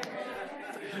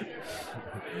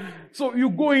 So you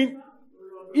go in,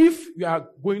 if you are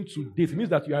going to date, it means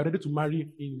that you are ready to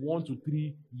marry in 1 to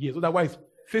 3 years. Otherwise,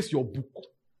 face your book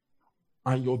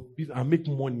and your business and make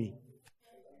money.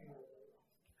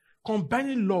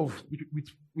 Combining love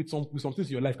with some things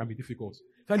in your life can be difficult.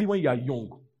 Especially when you are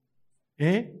young.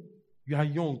 You are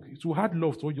young. To hard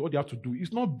love, so all you have to do.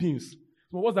 It's not beans.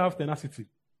 So what's that have tenacity?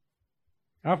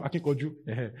 I can call you.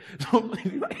 So,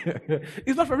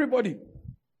 it's not for everybody.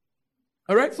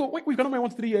 All right? So when you cannot marry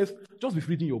 1 to 3 years, just be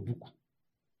reading your book.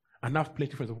 And have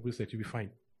plenty of friends of opposite sex, you'll be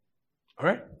fine. All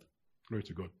right? Glory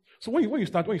to God. So when you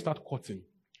start courting,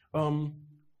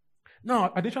 now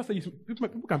at the initial stages, people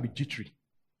can be jittery.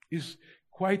 It's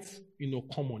quite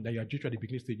common that you are jittery at the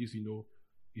beginning stages. You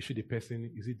see the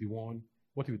person, is it the one?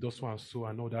 What if it does so and so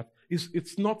and all that?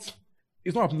 It's not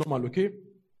abnormal, okay?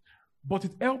 But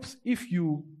it helps if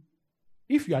you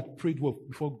had prayed well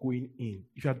before going in.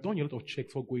 If you had done a lot of checks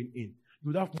before going in, you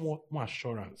would have more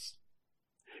assurance.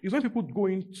 It's when people go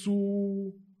in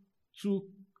too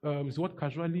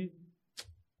casually,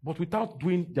 but without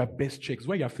doing their best checks.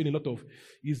 When you're feeling a lot of,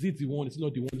 is it the one, is it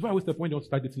not the one? It's why I always tell when you want to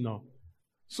start dating now.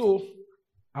 So,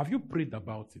 have you prayed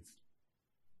about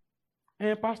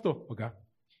it? Pastor, okay.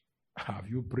 Have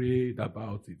you prayed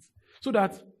about it? So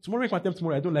that tomorrow, if I tell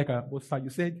tomorrow, I don't like her, but sir, you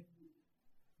said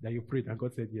that you prayed and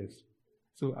God said yes.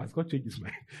 So, as God changes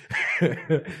mind,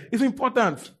 it's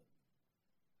important.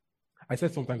 I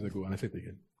said some times ago, and I said it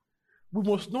again. We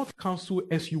must not counsel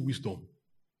SU wisdom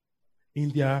in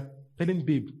their telling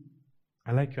babe,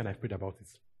 I like you and I prayed about it.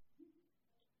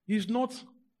 It's not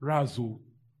razzle.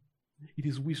 It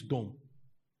is wisdom.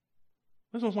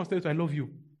 When someone tells you, I love you,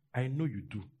 I know you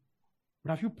do.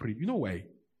 But have you prayed? You know why?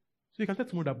 So you can tell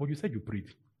tomorrow that, but you said you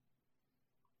prayed.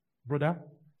 Brother,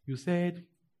 you said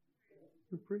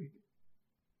you prayed.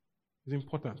 It's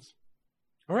important.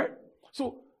 All right?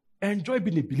 So enjoy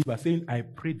being a believer, saying, I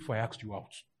prayed before I asked you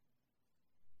out.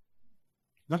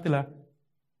 Not tell her,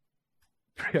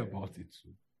 pray about it too.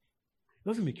 It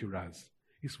doesn't make you raz.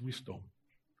 It's wisdom.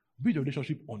 Build your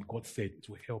relationship on God said. It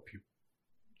will help you.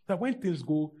 That when things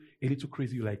go a little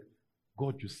crazy, you're like,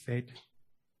 God, you said,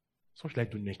 so what should I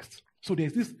do next? So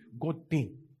there's this God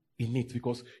thing in it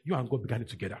because you and God began it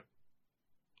together.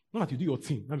 Not that you do your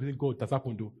thing. Not saying God, that's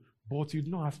happened though. But you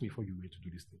did not ask me for you to do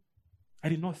this thing. I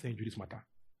did not send you this matter.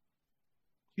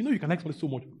 You can like somebody so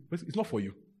much, but it's not for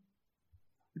you.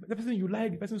 The person you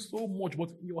like, the person so much, but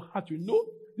in your heart,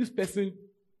 this person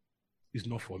is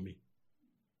not for me.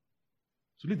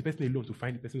 So leave the person alone to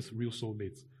find the person's real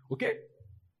soulmate. Okay?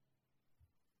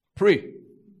 Pray.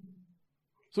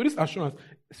 So this assurance,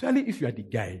 especially if you are the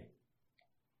guy.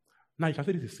 Now you can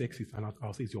say this is sexist, and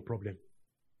I'll say it's your problem.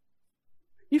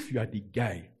 If you are the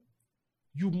guy,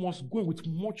 you must go with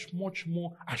much, much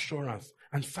more assurance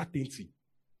and certainty.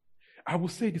 I will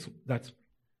say this, that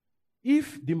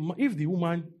if the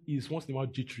woman is once in a while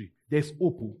jittery, there's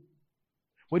hope.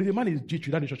 But if the man is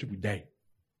jittery, that relationship will die.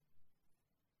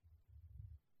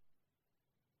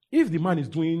 If the man is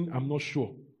doing, I'm not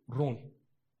sure, run.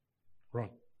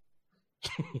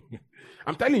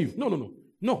 I'm telling you,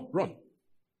 no, run.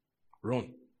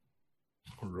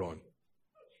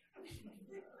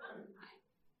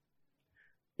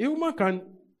 A woman can,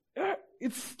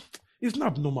 it's not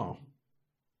abnormal.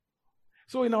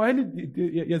 So in our early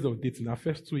years of dating, our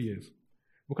first 2 years,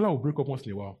 Bukola will break up once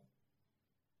in a while.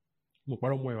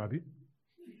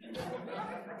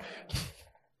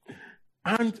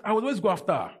 And I would always go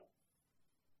after her.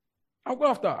 I'll go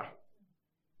after her.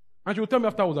 And she will tell me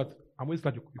afterwards that I'm always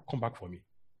glad you come back for me.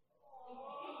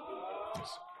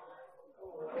 Yes.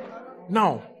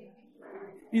 Now,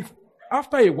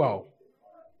 after a while,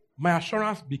 my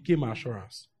assurance became my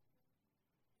assurance.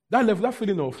 That level, that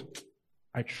feeling of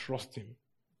I trust him.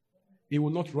 He will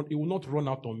not run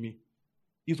out on me.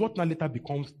 Is what now later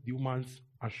becomes the woman's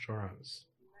assurance.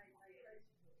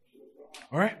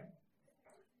 All right?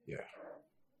 Yeah.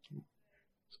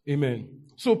 Amen.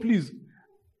 So please,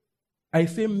 I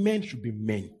say men should be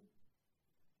men.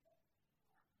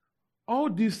 All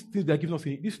these things they are giving us,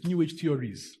 these new age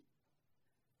theories,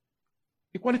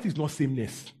 equality is not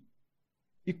sameness.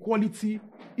 Equality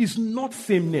is not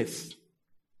sameness.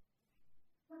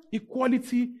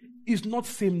 Equality is not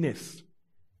sameness.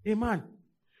 A man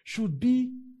should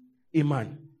be a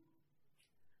man.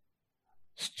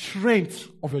 Strength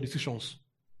of your decisions.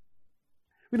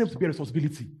 We need to bear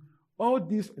responsibility. All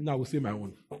this, and I will say my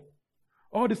own.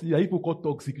 All this that people call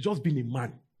toxic, it's just being a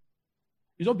man.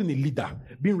 It's just being a leader,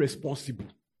 being responsible.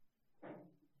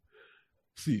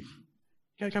 See,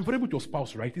 you can pray with your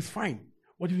spouse, right? It's fine.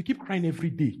 But if you keep crying every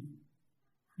day,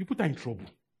 you put her in trouble.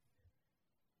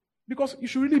 Because it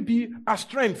should really be a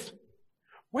strength.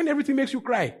 When everything makes you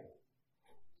cry,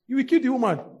 you will kill the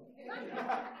woman.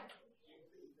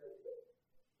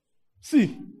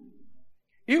 See,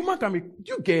 a woman can be,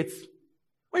 you get,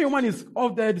 when a woman is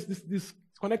off there, this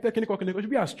connected, it should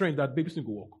be a strength that baby still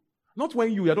go walk. Not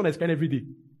when you are don't explain every day.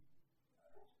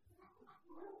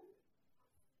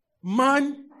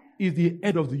 Man is the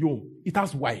head of the home. It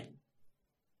has why.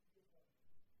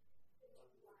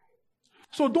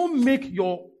 So don't make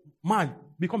your man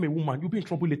become a woman. You'll be in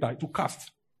trouble later to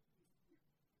cast.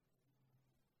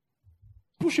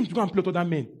 Push him to go and play with other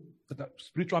men.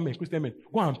 Spiritual men, Christian men.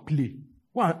 Go and play.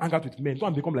 Go and hang out with men. Go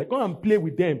and play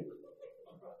with them.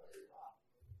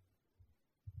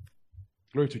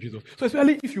 Glory to Jesus. So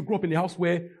especially if you grow up in a house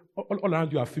where all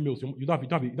around you are females, you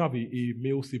don't have a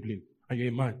male sibling, and you're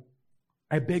a man.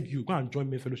 I beg you, go and join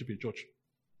men's fellowship in church.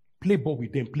 Play ball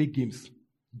with them, play games,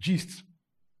 gist.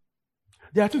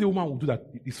 There are things the woman will do that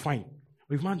is fine.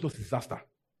 But if man does disaster.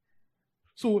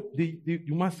 So the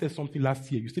woman said something last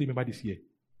year, you still remember this year.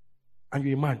 And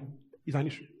you're a man. It's an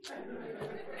issue.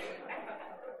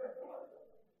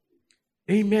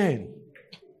 Amen.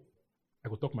 I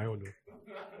will talk my own.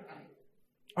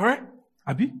 All right?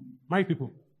 Abi? Married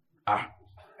people.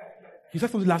 You said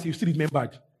something last year, you still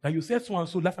remembered. That you said so and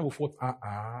so last time we fought.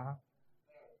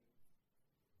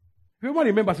 If everyone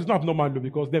remembers, it's not abnormal though,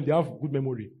 because them, they have good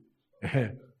memory.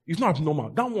 It's not abnormal.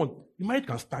 That one, the marriage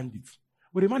can stand it.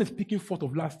 But the man is speaking forth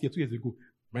of last year, 2 years ago.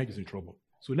 Marriage is in trouble.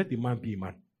 So let the man be a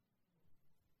man.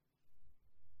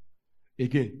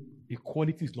 Again,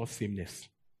 equality is not sameness.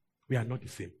 We are not the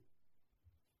same.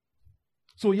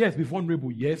 So yes, be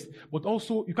vulnerable, yes, but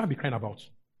also you can't be crying about.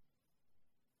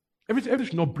 Everything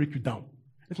should not break you down.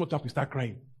 That's what time you start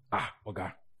crying. Okay.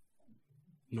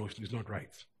 No, it's not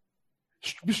right.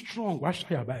 Be strong. Why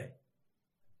should I buy?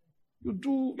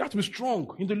 You have to be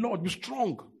strong in the Lord. Be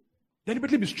strong.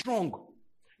 Deliberately be strong.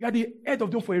 You are the head of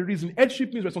them for a reason.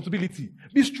 Headship means responsibility.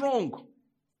 Be strong.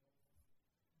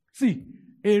 See,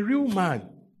 a real man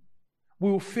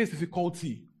will face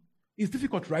difficulty. It's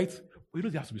difficult, right? But he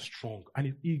knows he has to be strong.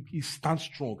 And he stands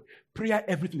strong. Prayer,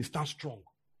 everything, he stands strong.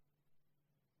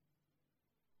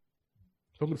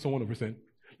 Talking to someone of recent.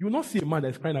 You will not see a man that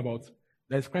is crying about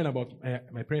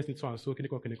my parents need so and so, can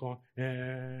you come?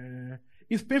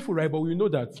 It's painful, right? But we know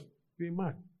that you're a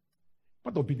man.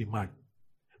 Part of being a man.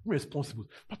 You're responsible.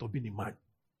 Part of being a man.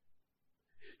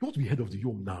 You want to be head of the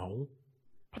home now.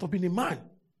 Part of being a man.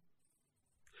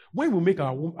 When we make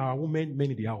our women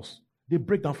men in the house, they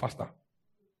break down faster.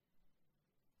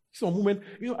 Some women,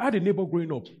 I had a neighbor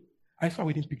growing up. I saw a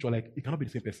wedding picture, like, it cannot be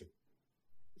the same person.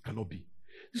 It cannot be.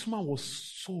 This woman was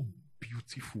so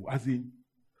beautiful, as in,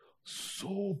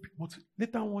 but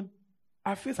later on,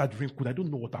 her face had wrinkled. I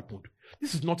don't know what happened.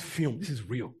 This is not film. This is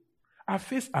real. Her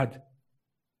face had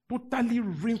totally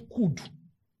wrinkled.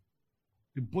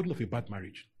 The burden of a bad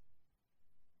marriage.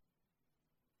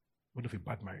 Burden of a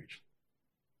bad marriage.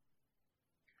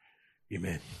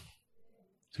 Amen.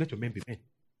 So let your men be men.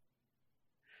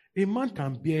 A man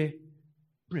can bear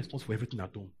responsibility for everything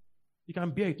at home. He can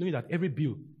bear it knowing that every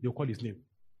bill, they'll call his name.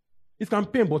 It can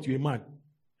pain, but you're a man.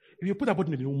 If you put that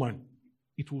burden in a woman,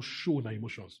 it will show in her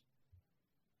emotions.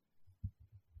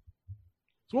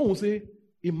 Someone will say,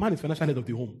 A man is financial head of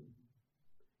the home.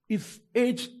 It's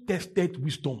age-tested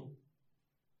wisdom.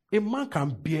 A man can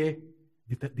bear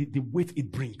the weight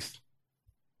it brings.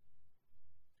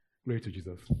 Glory to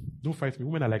Jesus. Don't fight me.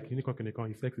 Women are like, you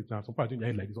sex it down. Some people are doing their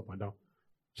head like this up and down.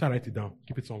 Shall I write it down?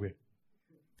 Keep it somewhere.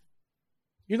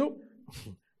 You know,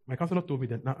 my counselor told me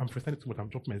that, now I'm presenting too much, I'm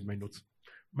dropping my notes.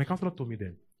 My counselor told me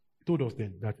then, he told us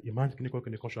then that a man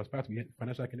clinical should aspire to be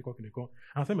financial clinical.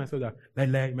 And I said myself that,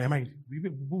 like in my mind, we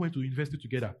went to university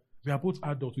together. We are both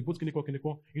adults, we both clinical,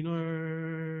 you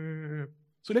know.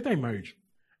 So later in marriage,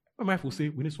 my wife will say,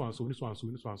 we need so and so, we need so and so,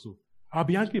 we need so and so. I'll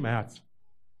be angry in my heart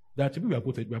that we are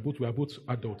both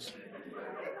adults.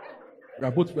 We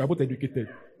are both educated.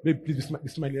 Baby, please be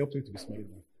smiling. Help me to be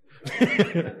smiling.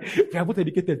 We are both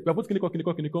educated. We are both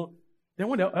clinical. Then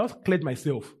when I just cleared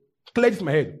myself, cleared in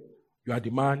my head, you are the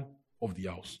man of the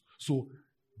house. So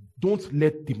don't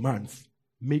let demands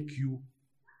make you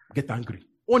get angry.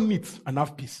 Own it and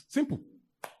have peace. Simple.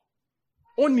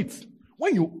 Own it.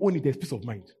 When you own it, there's peace of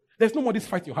mind. There's no more this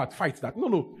fight in your heart. Fight that.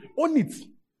 No. Own it.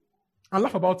 And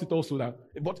laugh about it also. That.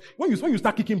 But when you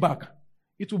start kicking back,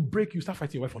 it will break you. Start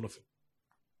fighting your wife for nothing.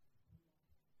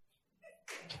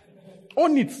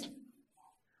 Own it.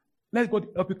 Let God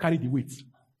help you carry the weight.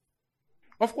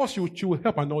 Of course, she will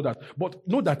help and all that. But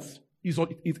know that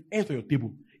it ends on your table.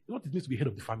 You know what it means to be head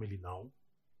of the family now?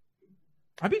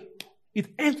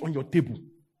 It ends on your table.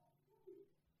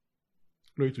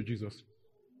 Glory to Jesus.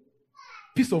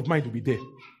 Peace of mind will be there.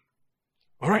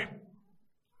 All right?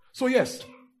 So, yes.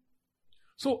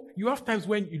 So, you have times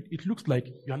when it looks like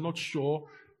you are not sure,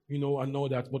 and all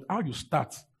that. But how you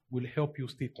start will help you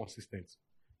stay consistent.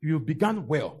 If you began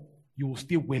well, you will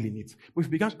stay well in it. But if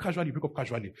you began casually, you break up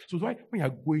casually. So that's why when you are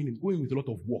going with a lot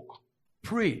of work,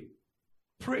 pray.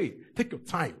 Take your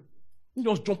time. Don't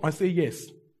just jump and say yes.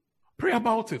 Pray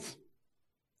about it.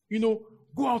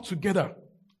 Go out together.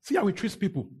 See how he treats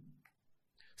people.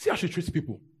 See how she treats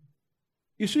people.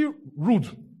 Is she rude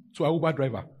to our Uber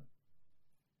driver?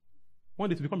 One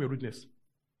day to become your rudeness.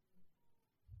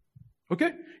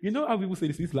 Okay? You know how people say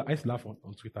this? I used to laugh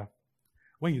on Twitter.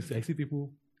 When you say, I see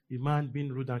people, a man being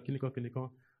rude and clinical.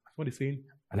 What they're saying,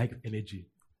 I like energy.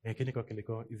 And clinical.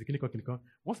 Is the clinical.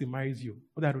 Once he marries you,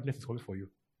 all that rudeness is coming for you.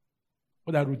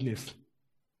 All that rudeness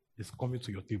is coming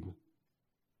to your table.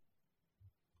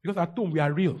 Because at home, we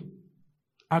are real.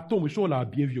 At home, we show all our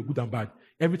behavior, good and bad.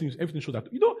 Everything shows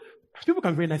that. People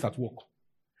can be very nice at work.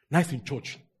 Nice in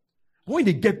church. But when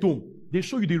they get home, they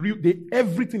show you the real,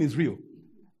 everything is real.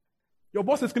 Your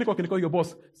boss says clinical, your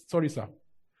boss, sorry, sir.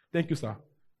 Thank you, sir.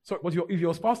 So, but if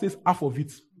your spouse says half of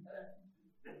it,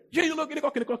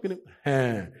 clinical.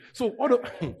 So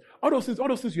all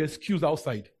those things you excuse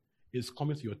outside is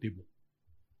coming to your table.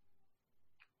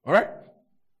 All right?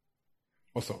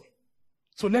 Awesome.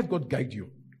 So let God guide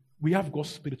you. We have God's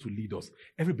Spirit to lead us.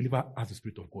 Every believer has the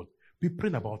Spirit of God. Be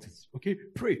praying about it. Okay?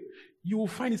 Pray. You will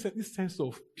find this sense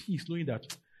of peace, knowing that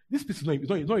this peace is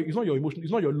not your emotion,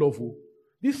 it's not your love.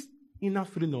 This inner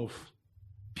feeling of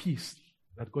peace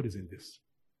that God is in this.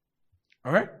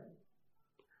 All right?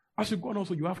 As you go on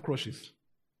also, you have crushes.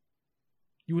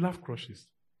 You will have crushes.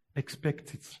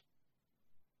 Expect it.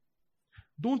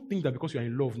 Don't think that because you are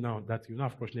in love now that you will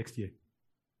not have crush next year.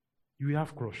 You will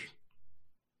have crush.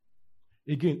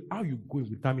 Again, how you go will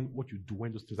determine what you do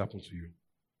when those things happen to you.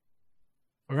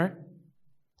 All right?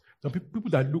 Some people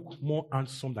that look more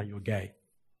handsome than your guy,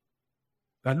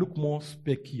 that look more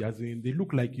specky, as in they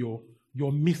look like your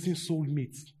missing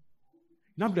soulmate.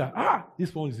 Now be like,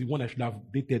 this one is the one I should have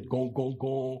dated, gone,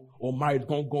 or married,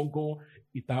 gone.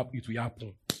 It will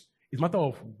happen. It's a matter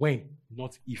of when,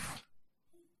 not if.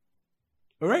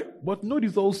 All right? But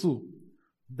notice also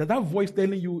that voice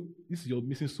telling you this is your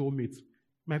missing soulmate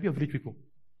might be of village people.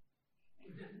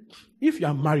 If you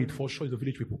are married, for sure it's the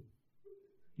village people.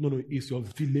 No, it's your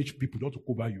village people, not to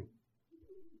cover you.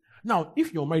 Now,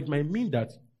 if you're married, it might mean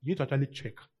that you need to actually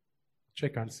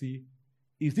check and see,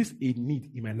 is this a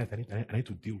need in my life I need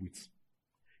to deal with?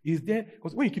 Is there,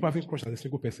 because when you keep having crush as a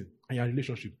single person and your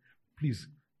relationship, please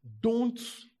don't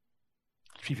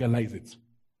trivialize it.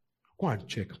 Go and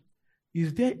check.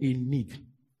 Is there a need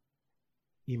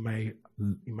in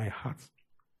my heart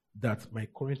that my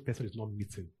current person is not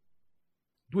meeting?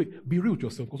 Do it. Be real with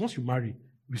yourself, because once you marry,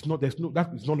 it cannot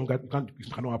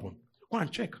happen. Go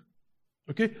and check.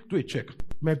 Okay? Do a check.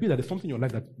 It might be that there's something in your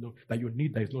life that you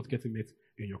need that is not getting met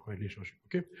in your current relationship.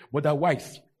 Okay? But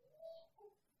otherwise,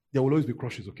 there will always be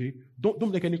crushes, okay?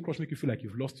 Don't make any crush make you feel like you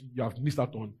have missed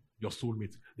out on your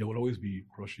soulmate. There will always be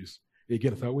crushes.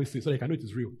 Again, as I always say, so you can know it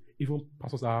is real. Even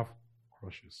pastors have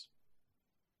crushes.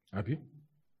 Abi?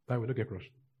 That will not get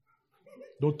crushed.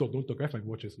 Don't talk. I might be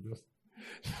watching, so just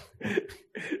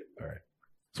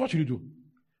So what should you do?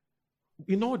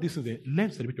 In all this, learn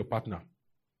to celebrate your partner.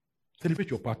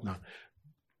 Celebrate your partner.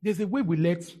 There's a way we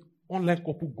let online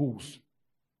couple goals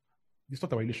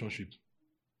distort our relationship.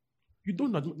 You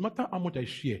don't know, no matter how much I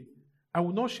share, I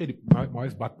will not share my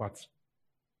wife's bad parts.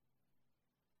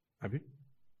 Have you?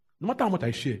 No matter how much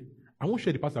I share, I won't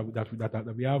share the parts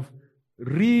that we have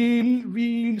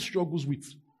real struggles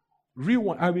with. Real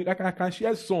one. I mean, I can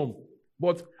share some,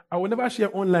 but I will never share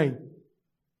online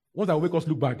ones that will make us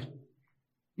look bad.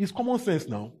 It's common sense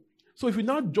now. So if you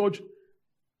now judge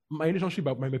my relationship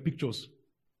by my pictures,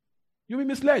 you'll be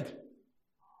misled.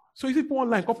 So if you put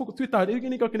online, Twitter, you're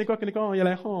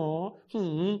like,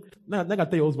 now I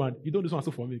tell your husband, you don't do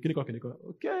something for me.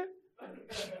 Okay.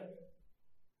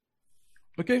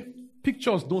 Okay?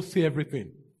 Pictures don't say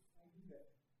everything.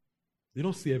 They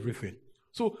don't say everything.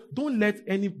 So don't let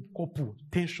any couple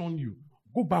tension you.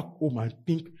 Go back home and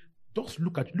think. Just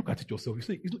look at it yourself. You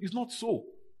say it's not so.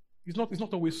 It's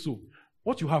not always so.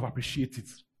 What you have, appreciate it.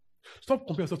 Stop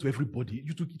comparing yourself to everybody.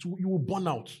 You will burn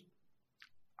out.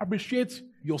 Appreciate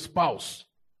your spouse.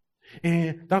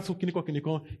 And that's what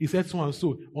Kiniko. He said so and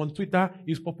so. On Twitter,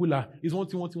 he's popular. He's one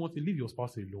thing. Leave your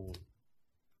spouse alone.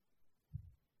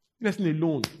 Leave him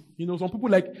alone. You know, some people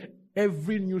like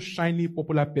every new shiny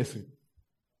popular person.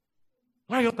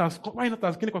 Why not ask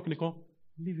Kiniko?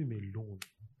 Leave him alone.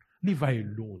 Leave her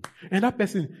alone. And that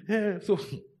person, so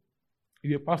if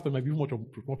you're a pastor, it might be much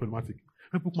more problematic.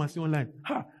 When people say online,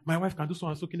 my wife can do so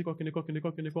and so,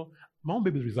 Kiniko. My own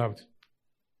baby is reserved.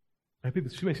 My baby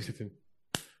is sitting.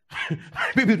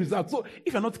 My baby is reserved. So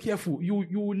if you're not careful,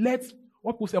 you let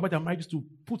what people say about their marriage to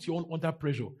put you on under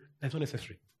pressure. That's not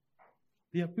necessary.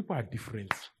 People are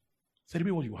different.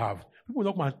 Celebrate what you have. People will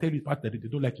not come and tell you that they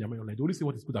don't like your marriage online. They only say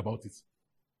what is good about it.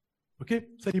 Okay?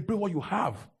 Celebrate what you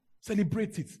have.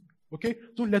 Celebrate it. Okay?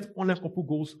 Don't let online couple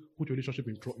goals put your relationship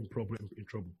in trouble.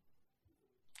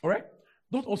 All right?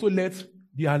 Don't also let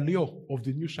the allure of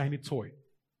the new shiny toy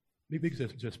make you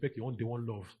respect your own day one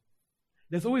love.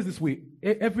 There's always this way.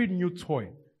 Every new toy,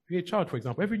 if you're a child, for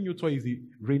example, every new toy is a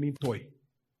raining toy.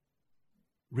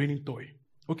 Raining toy.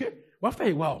 Okay? But after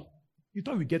a while, you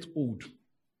thought we get old.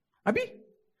 Abi?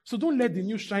 So don't let the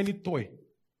new shiny toy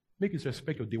make you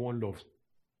respect your day one love.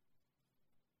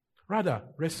 Rather,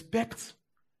 respect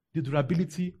the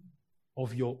durability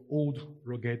of your old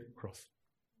rugged cross.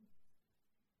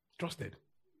 Trusted.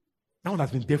 That one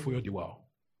has been there for you the while.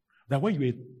 That when you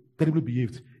were terribly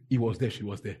behaved, he was there, she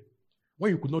was there.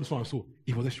 When you could not do so and so,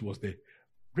 he was there, she was there.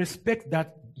 Respect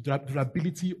that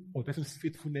durability of the person's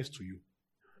faithfulness to you.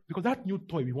 Because that new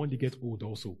toy, we want to get old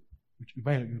also. You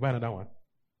buy another one.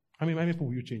 How many people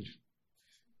will you change?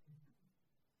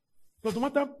 Because no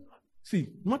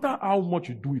matter how much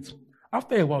you do it,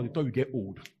 after a while, the toy will get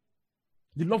old.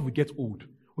 The love will get old.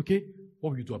 Okay?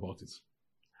 What will you do about it?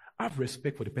 Have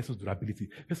respect for the person's durability,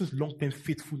 the person's long-term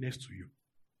faithfulness to you.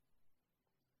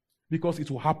 Because it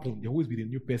will happen. There will always be the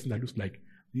new person that looks like,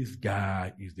 this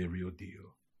guy is the real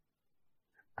deal.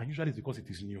 And usually it's because it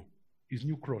is new. It's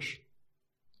new crush.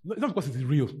 No, it's not because it is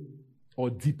real or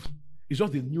deep. It's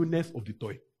just the newness of the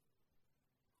toy.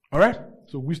 Alright?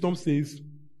 So wisdom says,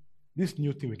 this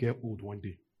new thing will get old one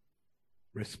day.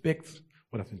 Respect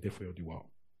what has been there for you the while.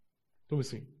 Don't we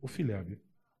sing? Ophelia, have you?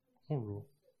 On roll.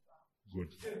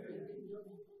 Good.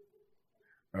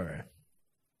 Alright.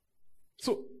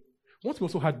 So, once we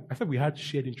also had, I said we had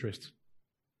shared interest.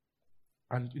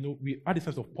 And, we had a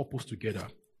sense of purpose together.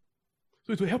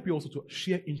 So it will help you also to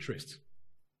share interest.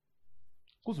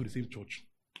 Goes to the same church.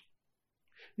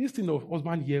 This thing of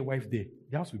husband here, wife there,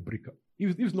 the house will break up.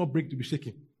 If it's not break, to be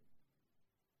shaking.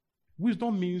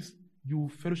 Wisdom means you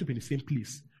fellowship in the same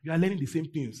place. You are learning the same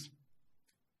things.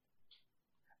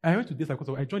 I went to this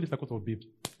circle. I joined this circle of babe.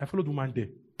 I followed woman there.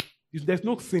 There's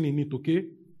no sin in it, okay?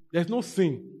 There's no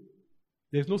sin.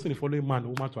 There's no sin in following man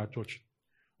or woman to our church.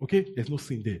 Okay? There's no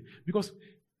sin there. Because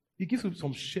it gives you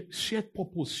some shared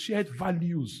purpose, shared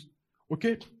values.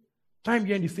 Okay? Time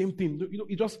hearing the same thing.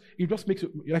 It just makes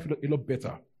your life a lot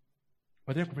better.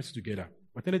 But then conferences together.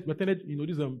 But then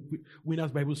this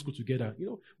Winners Bible School together.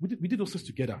 We did those things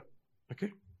together.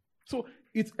 Okay? So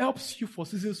it helps you for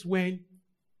seasons when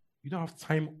you don't have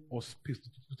time or space to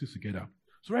do this together.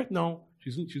 So right now,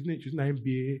 she's in an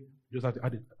MBA, just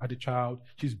had a child.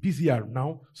 She's busier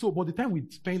now. So by the time we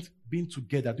spent being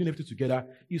together, doing everything together,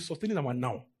 is sustaining our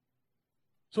now.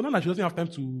 So now that she doesn't have time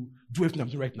to do everything I'm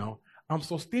doing right now, I'm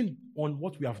sustained on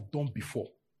what we have done before.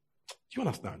 Do you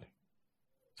understand?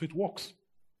 So it works.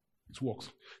 It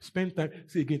works. Spend time.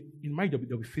 See again, in mind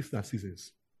there'll be phases and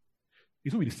seasons.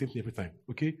 It won't be the same thing every time,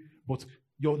 okay? But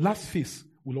your last phase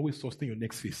will always sustain your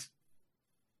next phase.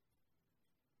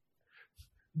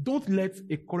 Don't let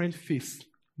a current phase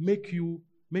make you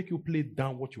play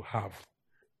down what you have.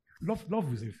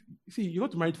 Love is, see, you're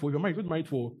not married for, if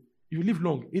you live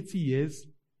long, 80 years.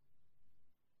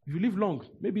 If you live long,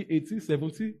 maybe 80,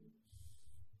 70.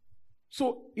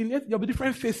 So there'll be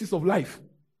different phases of life.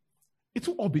 It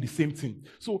will all be the same thing.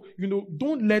 So,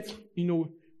 don't let,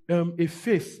 a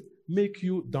phase make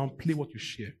you downplay what you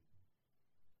share.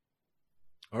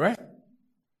 All right?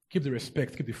 Keep the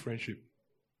respect, keep the friendship.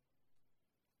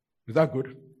 Is that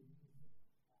good?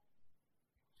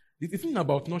 The thing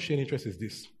about not sharing interest is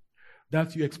this,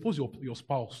 that you expose your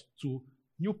spouse to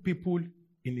new people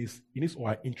in his or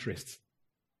her interests.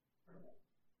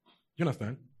 You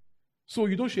understand? So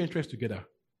you don't share interest together.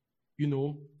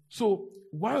 So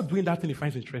while doing that thing he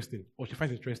finds interesting, or she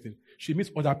finds interesting, she meets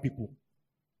other people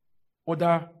of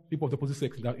the opposite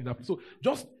sex in that place. So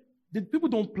just, the people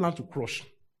don't plan to crush.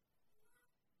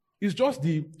 It's just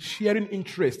the sharing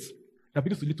interest that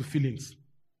begins to lead to feelings. Do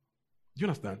you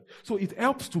understand? So it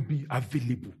helps to be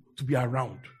available, to be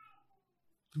around.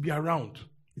 To be around.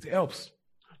 It helps.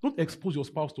 Don't expose your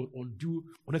spouse to undue,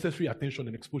 unnecessary attention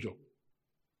and exposure.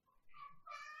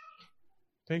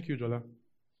 Thank you, Jola.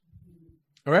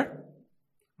 All right?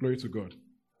 Glory to God.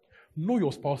 Know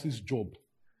your spouse's job.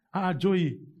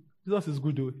 Joey, Jesus is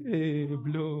good though. Hey,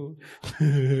 blow.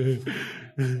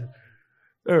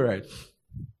 All right.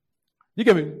 You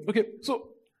get me? Okay, so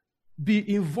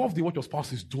be involved in what your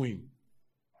spouse is doing.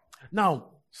 Now,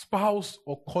 spouse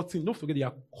or courting, don't forget they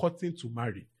are courting to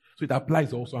marry. So it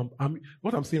applies also.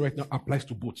 What I'm saying right now applies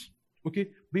to both. Okay?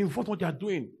 Be involved in what they are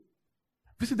doing.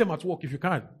 Visit them at work if you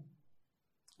can.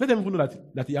 Let them even know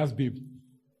that he has babe.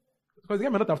 Because the guy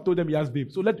might not have told them he has babe.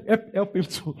 So help him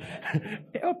to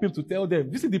help him to tell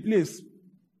them. Visit the place.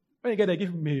 When you get there, give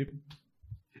him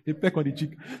a peck on the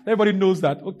cheek. Everybody knows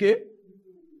that, okay?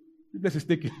 This place is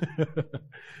taken.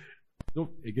 No,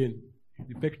 again,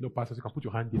 the peck no passes, you can put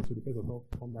your hand in so the person will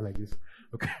not come down like this.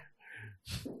 Okay.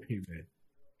 Amen.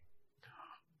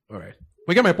 All right.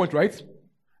 But you get my point, right?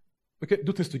 Okay,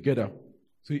 do things together.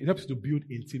 So it helps to build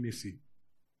intimacy.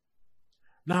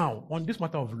 Now, on this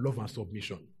matter of love and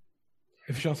submission,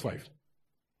 Ephesians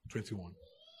 5:21.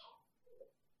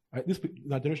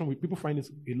 In our generation, people find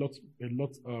this a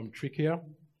lot trickier,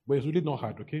 but it's really not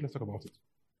hard. Okay, let's talk about it.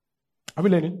 Are we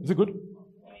learning? Is it good?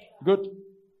 Good.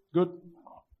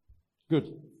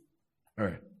 All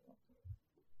right.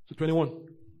 So 21.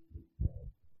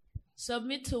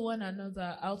 Submit to one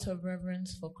another out of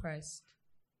reverence for Christ.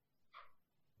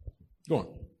 Go on.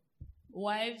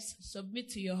 Wives, submit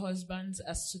to your husbands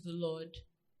as to the Lord.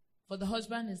 For the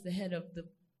husband is the head of the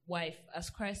wife, as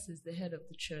Christ is the head of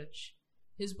the church,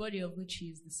 his body of which he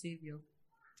is the Savior.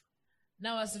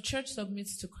 Now, as the church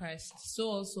submits to Christ, so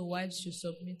also wives should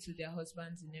submit to their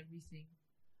husbands in everything.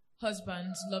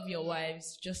 Husbands, love your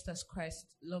wives, just as Christ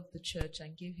loved the church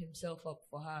and gave himself up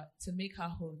for her, to make her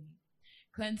holy,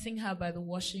 cleansing her by the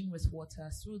washing with water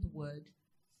through the word,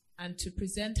 and to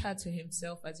present her to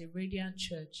himself as a radiant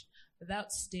church,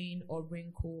 without stain or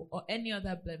wrinkle or any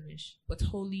other blemish, but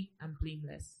holy and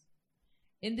blameless.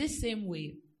 In this same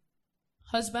way,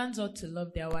 husbands ought to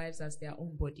love their wives as their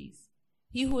own bodies.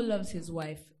 He who loves his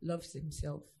wife loves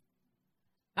himself.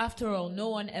 After all, no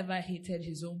one ever hated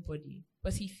his own body,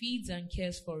 but he feeds and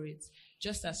cares for it,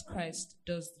 just as Christ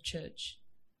does the church.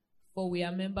 For we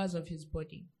are members of his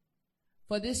body.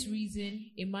 For this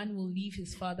reason, a man will leave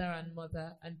his father and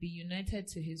mother and be united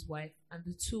to his wife, and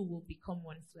the two will become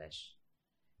one flesh.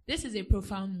 This is a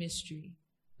profound mystery,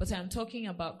 but I am talking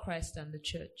about Christ and the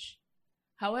church.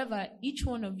 However, each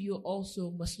one of you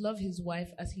also must love his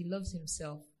wife as he loves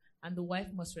himself, and the wife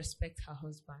must respect her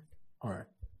husband. All right.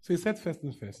 So he said first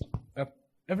things first.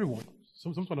 Everyone,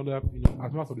 some to another, as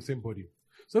members of the same body.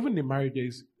 So even in marriage,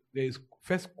 there is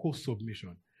first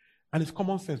co-submission. And it's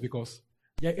common sense because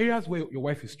there are areas where your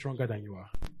wife is stronger than you are.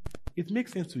 It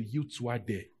makes sense to yield to her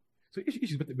there. So if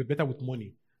she's better with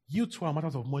money, yield to her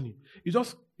matters of money. It's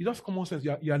just common sense.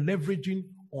 You are leveraging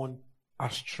on her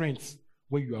strengths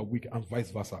where you are weak and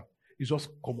vice versa. It's just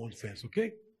common sense,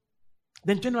 okay?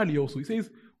 Then generally also, it says,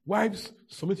 wives,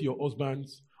 submit to your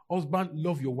husbands. Husband,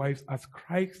 love your wives as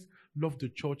Christ loved the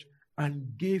church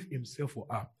and gave himself for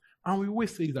her. And we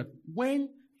always say that when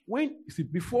you see,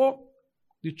 before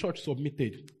the church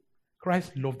submitted,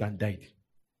 Christ loved and died.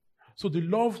 So the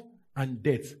love and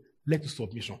death led to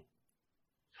submission.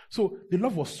 So the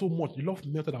love was so much, the love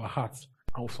melted our hearts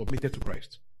and was submitted to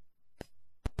Christ.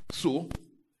 So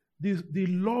the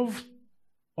love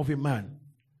of a man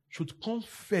should come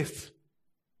first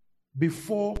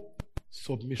before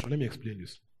submission. Let me explain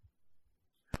this.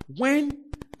 When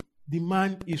the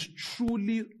man is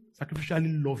truly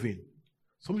sacrificially loving,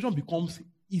 submission becomes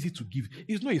easy to give.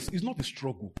 It's not a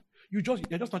struggle. You're just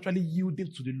naturally yielding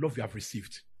to the love you have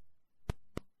received.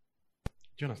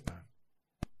 Do you understand?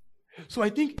 So I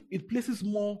think it places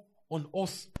more on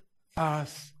us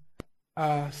as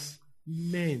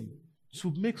men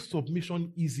to make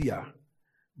submission easier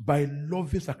by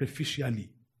loving sacrificially.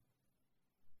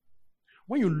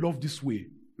 When you love this way,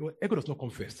 your ego does not come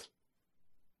first.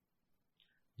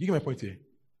 You get my point here?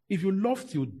 If you love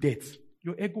till death,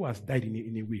 your ego has died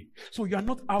in a way. So you are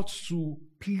not out to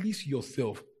please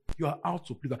yourself. You are out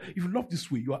to please. If you love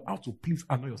this way, you are out to please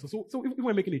and not yourself. So if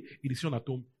we're making a decision at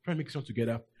home, trying to make a decision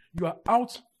together, you are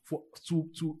out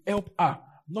to help her,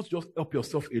 not just help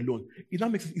yourself alone. It now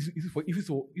makes it easy for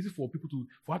people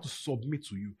for her to submit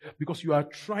to you, because you are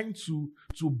trying to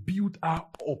build her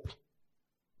up.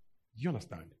 Do you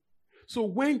understand? So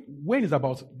when it's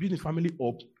about building family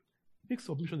up, it makes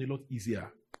submission a lot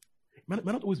easier. It might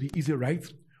not always be easy, right?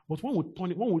 But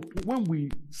when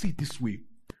we see it this way,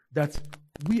 that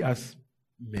we as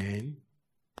men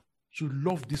should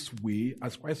love this way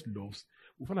as Christ loves,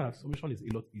 we find that submission is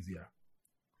a lot easier.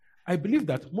 I believe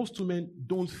that most women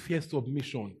don't fear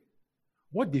submission.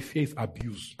 What they fear is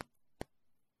abuse.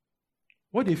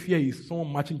 What they fear is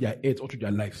someone matching their heads all through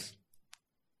their lives.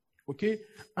 Okay?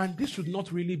 And this should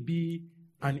not really be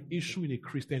an issue in a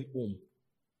Christian home.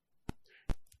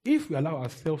 If we allow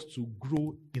ourselves to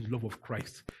grow in love of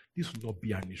Christ, this will not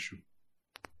be an issue.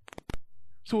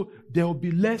 So there will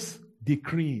be less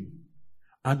decreeing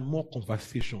and more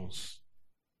conversations.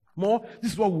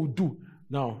 This is what we'll do.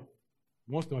 Now,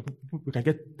 most of the people, we can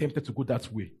get tempted to go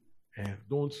that way.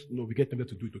 We get tempted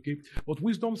to do it, okay? But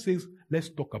wisdom says, let's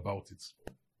talk about it.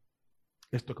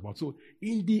 Let's talk about it. So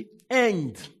in the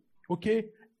end, okay,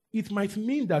 it might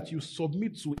mean that you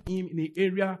submit to him in an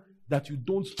area that you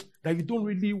don't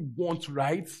really want,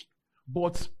 right?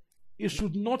 But it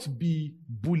should not be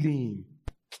bullying.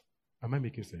 Am I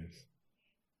making sense?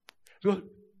 Because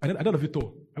at the end of it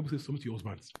all, I would say submit to your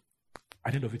husband.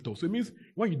 At the end of it all. So it means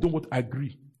when you don't want to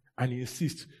agree and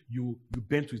insist, you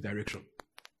bend to his direction.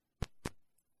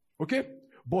 Okay?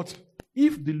 But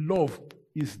if the love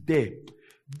is there,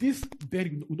 this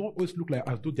bend will not always look like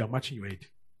as though they are matching your head.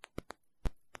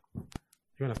 Do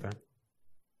you understand?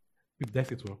 If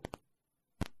that's it well.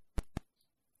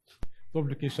 Stop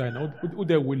looking shy now. Who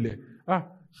there will?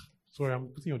 Sorry, I'm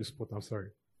putting you on the spot. I'm sorry.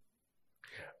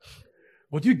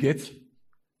 What do you get?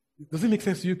 Does it make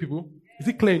sense to you, people? Is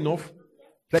it clear enough?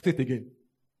 Let's say it again.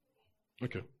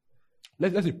 Okay.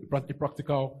 Let's say a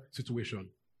practical situation.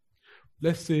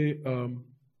 Let's say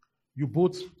you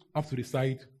both have to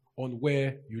decide on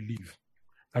where you live.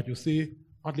 Like you say,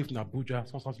 I live in Abuja,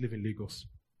 someone live in Lagos.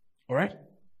 All right?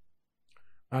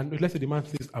 And let's say the man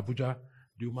says Abuja,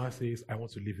 the woman says, I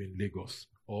want to live in Lagos,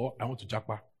 or I want to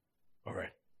Japa. All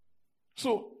right.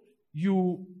 So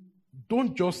you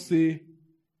don't just say,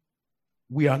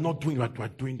 we are not doing what we are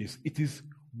doing this. It is,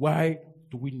 why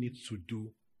do we need to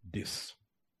do this?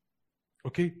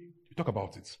 Okay? You talk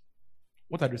about it.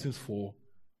 What are the reasons for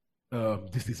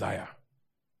this desire?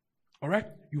 All right?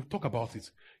 You talk about it.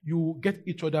 You get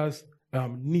each other's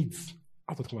needs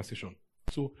out of the conversation.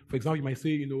 So, for example, you might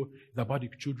say, it's about the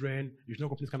children, you should not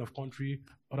go to this kind of country,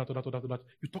 all that.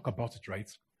 You talk about it, right?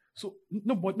 So,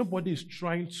 nobody is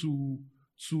trying to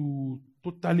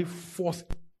totally force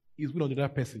his will on the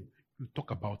other person. You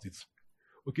talk about it.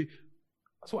 Okay?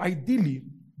 So, ideally,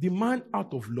 the man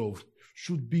out of love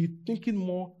should be thinking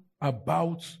more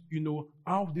about,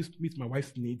 how this meets my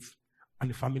wife's needs and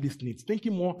the family's needs.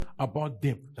 Thinking more about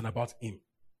them than about him.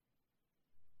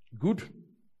 Good?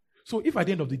 So, if at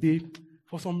the end of the day,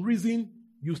 for some reason,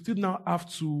 you still now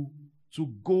have to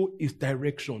go his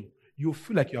direction, you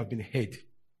feel like you have been heard.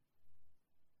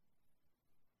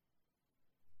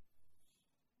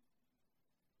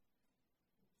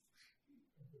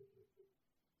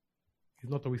 It's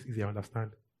not always easy, I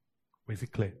understand. But is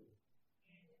it clear?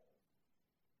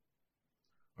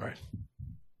 All right.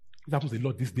 It happens a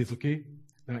lot these days, okay?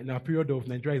 Now, in a period of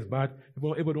Nigeria is bad,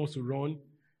 everybody wants to run,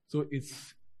 so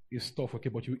it's tough, okay?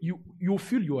 But you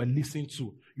feel you are listened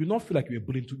to. You don't feel like you are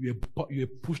bullied to, you are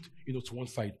pushed, to one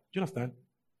side. Do you understand?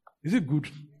 Is it good?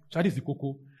 Chadi is the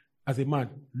cocoa. As a man,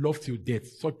 love till death,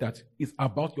 such that it's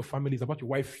about your family, it's about your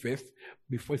wife first,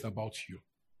 before it's about you.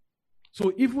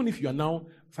 So even if you are now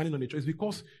standing on a choice,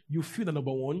 because you feel that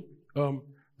number one,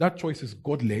 that choice is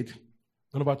God-led.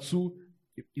 Number two,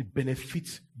 it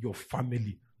benefits your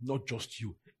family, not just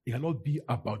you. It cannot be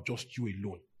about just you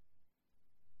alone.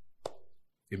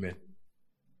 Amen.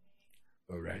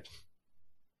 All right.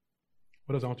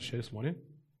 What else I want to share this morning?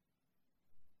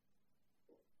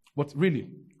 But really,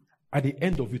 at the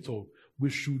end of it all, we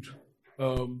should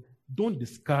don't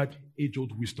discard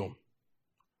age-old wisdom.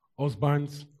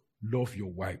 Husbands, love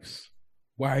your wives.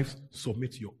 Wives,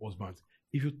 submit to your husbands.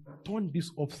 If you turn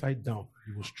this upside down,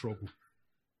 you will struggle.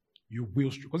 You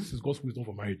will struggle. Because this is God's wisdom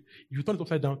for marriage. If you turn it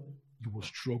upside down, you will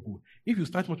struggle. If you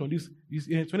start much on this,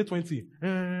 2020,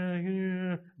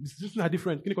 these things are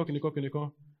different. We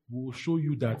will show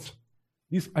you that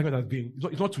this argument has been,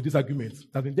 it's not to this argument, it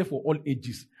has been there for all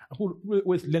ages. And people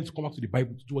always learn to come back to the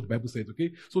Bible, to do what the Bible says,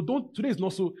 okay? So today is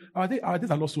not so, our days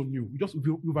are not so new.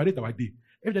 We validate our day.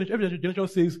 Every generation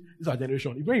says, this is our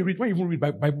generation. When you even read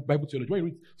Bible theology, when you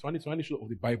read surrounding of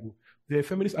the Bible, the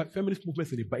feminist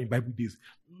movements in Bible days,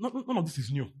 none of this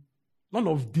is new. None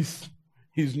of this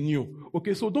is new.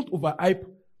 Okay, so don't overhype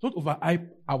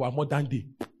our modern day.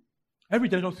 Every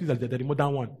generation feels that they're the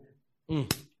modern one.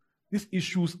 These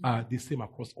issues are the same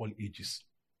across all ages.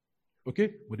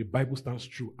 Okay? But the Bible stands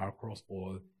true across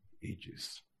all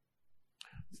ages.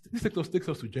 This takes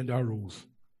us to gender roles.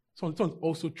 So it's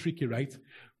also tricky, right?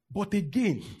 But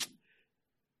again,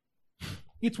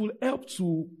 it will help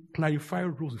to clarify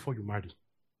roles before you marry.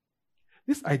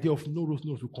 This idea of no roles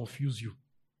will confuse you.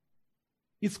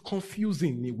 It's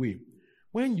confusing in a way.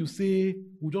 When you say,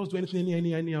 we'll just do anything,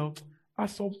 anyhow, at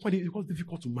some point it becomes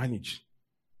difficult to manage.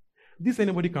 This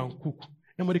anybody can cook.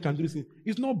 Anybody can do this thing.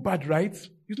 It's not bad, right?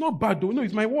 It's not bad though. No,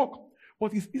 it's my work.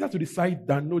 But it's easier to decide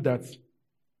than know that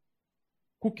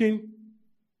cooking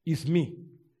is me.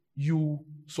 You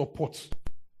support.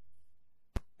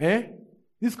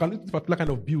 This particular kind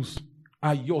of bills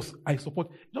are yours. I support.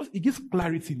 It gives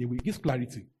clarity in a way. It gives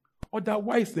clarity.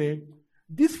 Otherwise,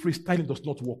 this freestyling does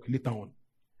not work later on.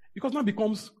 Because now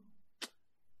becomes,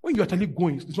 when you're actually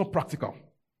going, it's not practical.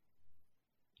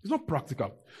 It's not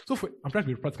practical. So I'm trying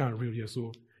to be practical and real here.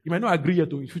 So you might not agree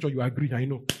yet, in the future you agree, I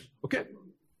know. Okay?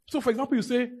 So for example, you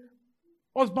say,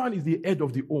 husband is the head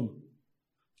of the home.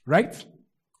 Right?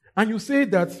 And you say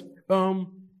that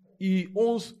he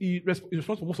is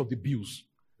responsible for most of the bills.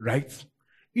 Right?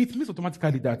 It means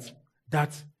automatically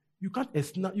that you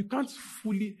can't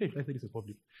fully, hey, I say this in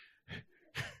public.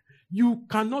 You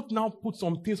cannot now put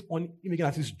some things on him again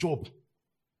as his job.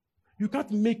 You can't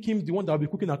make him the one that will be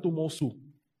cooking at home also.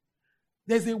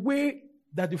 There's a way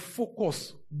that the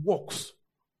focus works.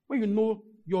 When you know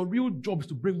your real job is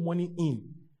to bring money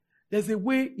in, there's a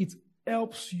way it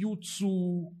helps you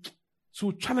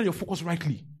to channel your focus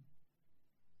rightly.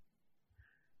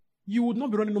 You would not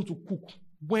be running home to cook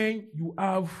when you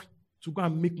have to go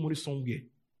and make money somewhere.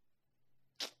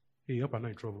 Hey, help, I'm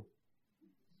not in trouble.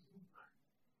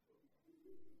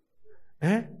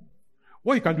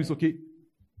 What you can do is, okay,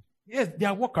 yes, there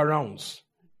are workarounds.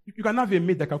 You can have a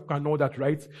maid that can know that,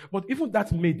 right? But even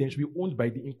that maid then should be owned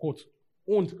by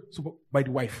owned by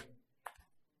the wife.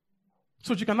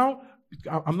 So she can now,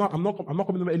 I'm not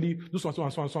coming early, do so and so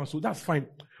and so and so and so. That's fine.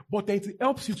 But then it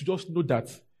helps you to just know that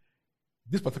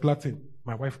this particular thing,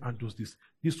 my wife handles this.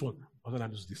 This one, my husband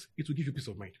handles this. It will give you peace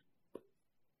of mind.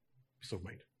 Peace of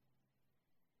mind.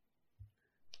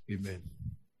 Amen.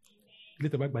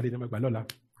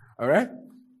 All right?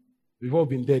 We've all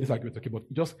been there, this argument, okay, but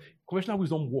conventional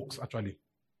wisdom works, actually.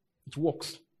 It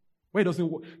works. When it doesn't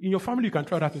work, in your family, you can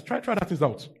try that. Try that things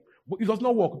out. But if it does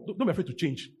not work, don't be afraid to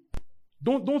change.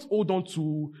 Don't hold on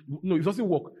to, no, if it doesn't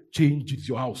work, change it. It's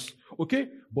your house. Okay?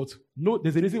 But no,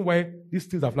 there's a reason why these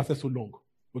things have lasted so long.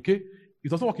 Okay? It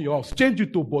doesn't work in your house. Change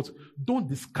it too, but don't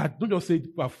discard. Don't just say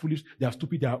people are foolish, they are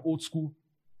stupid, they are old school.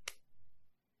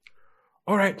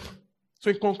 All right. So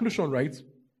in conclusion, right?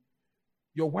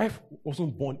 Your wife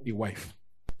wasn't born a wife.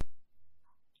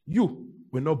 You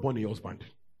were not born a husband.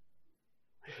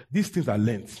 These things are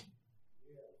learned.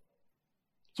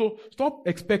 So stop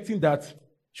expecting that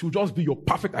she'll just be your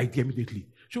perfect idea immediately.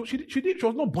 She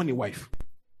was not born a wife.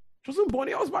 She wasn't born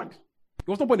a husband. He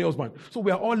was not born a husband. So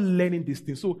we are all learning these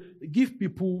things. So give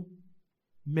people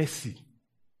mercy.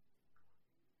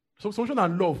 So solution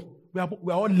and love. We are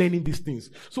all learning these things.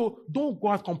 So don't go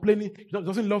out complaining. He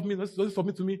doesn't love me. Doesn't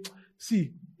submit to me.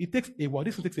 See, it takes a while.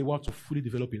 This takes a while to fully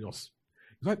develop in us.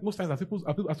 It's like most times as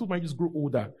people marriages grow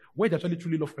older, where they actually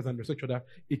truly love Christ and respect each other,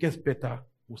 it gets better.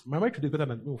 My marriage today is better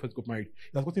than when we first got married.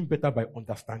 It has gotten better by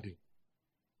understanding.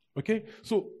 Okay?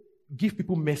 So give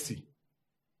people mercy.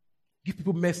 Give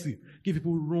people mercy. Give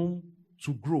people room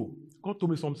to grow. God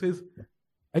told me something, says,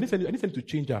 I didn't send you to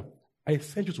change her. I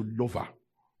sent you to love her.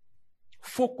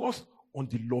 Focus on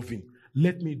the loving.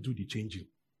 Let me do the changing.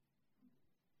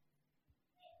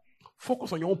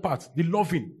 Focus on your own part, the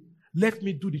loving. Let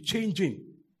me do the changing.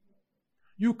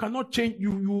 You cannot change,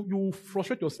 you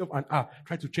frustrate yourself and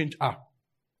try to change her.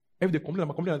 If they complain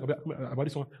about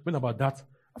this one, when about that,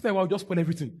 after a while, just spoil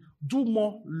everything. Do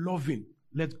more loving.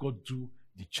 Let God do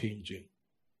the changing.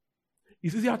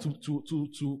 It's easier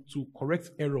to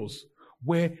correct errors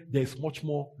where there's much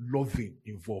more loving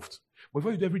involved. But if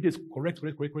you do every day is correct,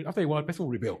 after a while, the person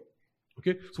will rebel.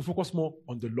 Okay? So focus more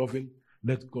on the loving.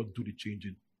 Let God do the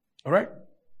changing. All right?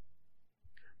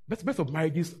 Best of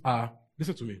marriages are,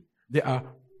 listen to me, they are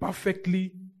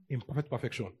perfectly imperfect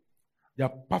perfection. They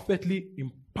are perfectly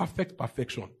imperfect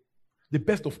perfection. The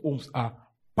best of homes are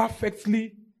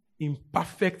perfectly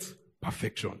imperfect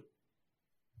perfection.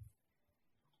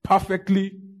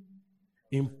 Perfectly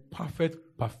imperfect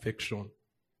perfection. Do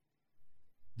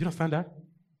you understand that?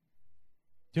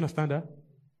 Do you understand that?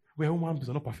 Where human beings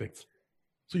are not perfect.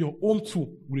 So your home too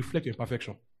will reflect your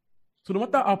imperfection. So no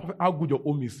matter how good your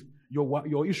home is,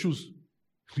 your issues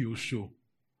will show.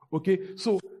 Okay?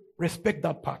 So respect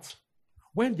that part.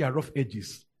 When there are rough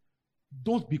edges,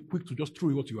 don't be quick to just throw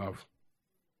away what you have.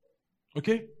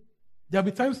 Okay? There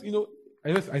will be times,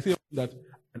 I say that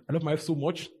I love my wife so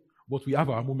much, but we have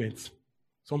our moments.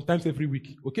 Sometimes every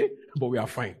week. Okay? But we are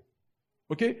fine.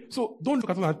 Okay? So don't look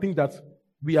at us and think that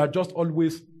we are just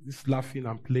always this laughing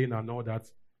and playing and all that.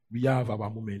 We have our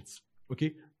moments.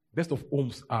 Okay? Best of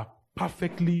homes are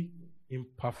perfectly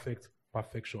imperfect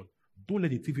perfection. Don't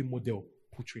let the TV model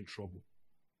put you in trouble.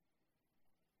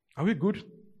 Are we good?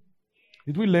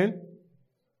 Did we learn?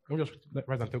 Let me just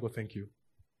rise and tell God thank you.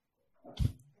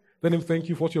 Let him thank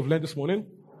you for what you have learned this morning.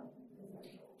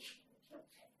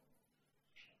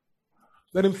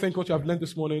 Let him thank what you have learned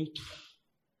this morning.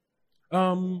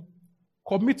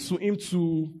 Commit to him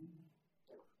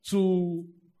to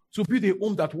build a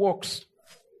home that works.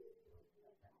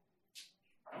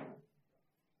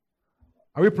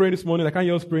 Are we praying this morning? I can't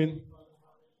hear us praying.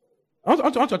 I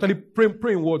want to actually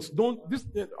pray in words. I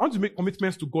want to make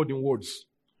commitments to God in words.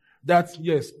 That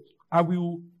yes, I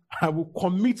will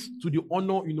commit to the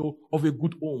honor, of a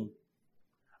good home.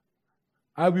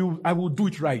 I will do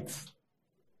it right.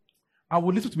 I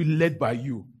will listen to be led by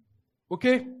you.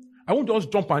 Okay? I won't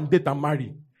just jump and date and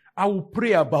marry. I will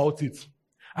pray about it.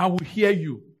 I will hear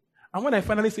you. And when I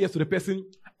finally say yes to the person,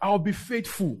 I'll be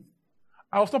faithful.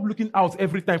 I'll stop looking out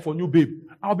every time for new babe.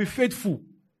 I'll be faithful.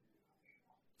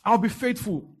 I'll be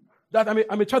faithful. That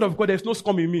I'm a child of God. There's no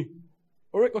scum in me.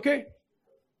 All right? Okay?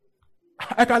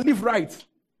 I can live right.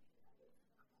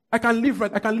 I can live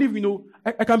right. I can live,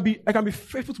 I can be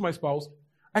faithful to my spouse.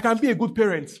 I can be a good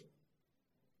parent.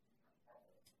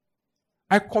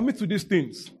 I commit to these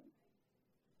things.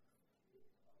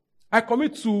 I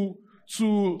commit to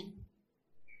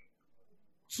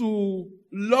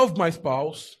love my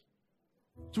spouse,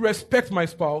 to respect my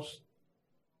spouse.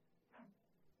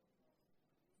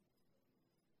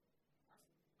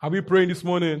 Are we praying this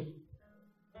morning?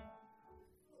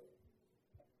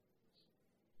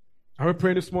 Are we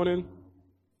praying this morning?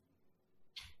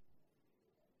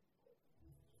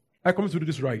 I commit to do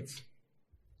this right.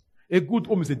 A good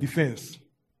home is a defense.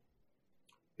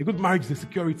 A good marriage is a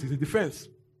security, it's a defense.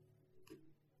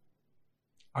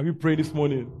 Are we praying this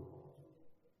morning?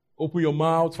 Open your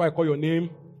mouth, if I call your name,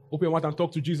 open your mouth and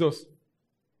talk to Jesus.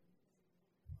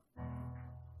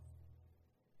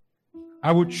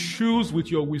 I will choose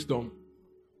with your wisdom.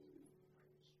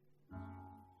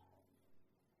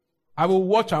 I will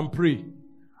watch and pray.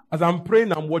 As I'm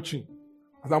praying, I'm watching.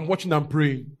 As I'm watching, I'm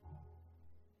praying.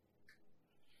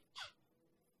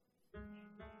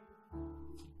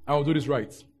 I will do this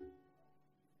right.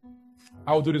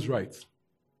 I will do this right.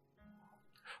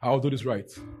 I will do this right.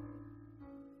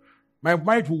 My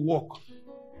marriage will work.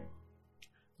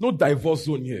 No divorce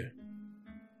zone here.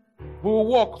 We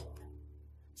will work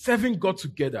serving God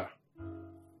together,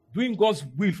 doing God's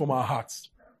will from our hearts.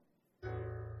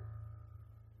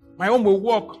 My home will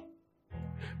work.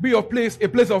 Be your place, a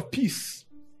place of peace,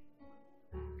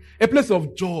 a place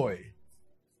of joy.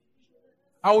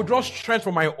 I will draw strength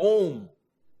from my home.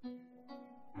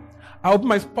 I will be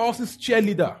my spouse's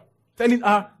cheerleader, telling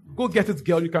her, go get it,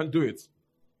 girl, you can do it.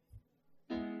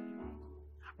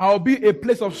 I will be a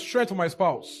place of strength for my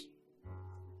spouse.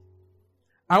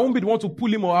 I won't be the one to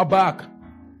pull him or her back.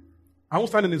 I won't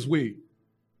stand in his way.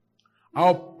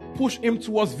 I'll push him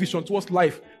towards vision, towards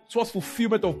life, towards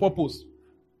fulfillment of purpose.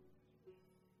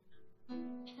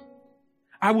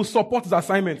 I will support his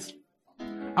assignments.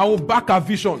 I will back her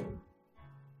vision.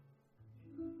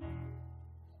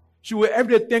 She will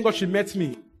every day thank God she met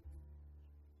me.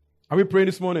 Are we praying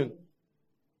this morning?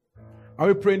 Are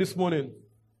we praying this morning?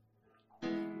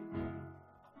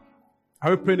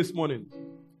 Are we praying this morning?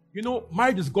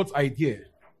 Marriage is God's idea.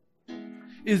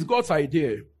 It's God's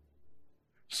idea.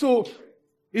 So,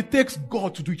 it takes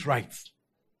God to do it right.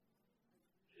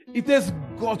 It takes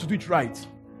God to do it right.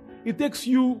 It takes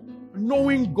you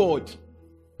knowing God,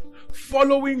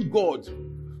 following God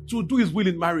to do His will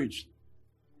in marriage.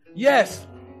 Yes,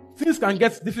 things can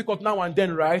get difficult now and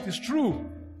then, right? It's true.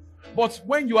 But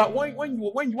when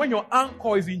your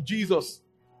anchor is in Jesus,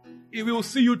 He will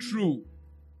see you through.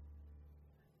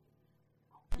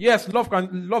 Yes, love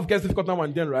gets difficult now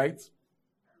and then, right?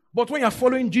 But when you're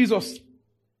following Jesus,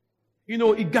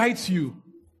 He guides you,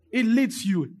 He leads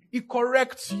you, He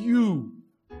corrects you.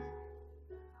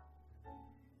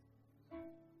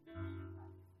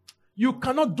 You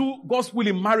cannot do God's will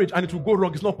in marriage and it will go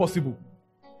wrong. It's not possible.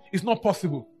 It's not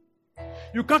possible.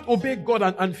 You can't obey God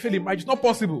and fail in marriage. It's not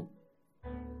possible.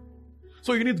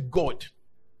 So you need God.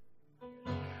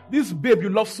 This babe you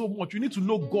love so much, you need to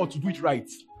know God to do it right.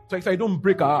 So you don't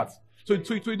break her heart. So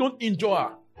you don't injure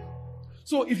her.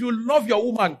 So if you love your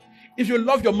woman, if you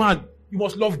love your man, you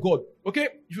must love God. Okay?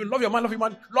 If you love your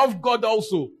man, love God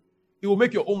also. It will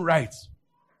make your home right.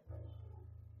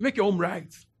 Make your home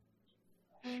right.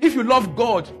 If you love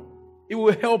God, it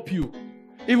will help you.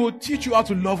 It will teach you how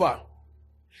to love her.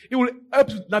 It will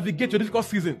help you navigate your difficult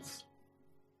seasons.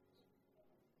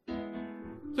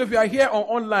 So if you are here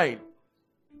or online,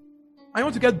 and you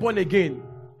want to get born again,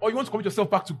 or you want to commit yourself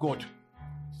back to God,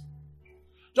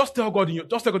 just tell God in your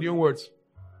own words,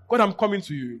 God, I'm coming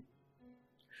to you.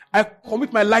 I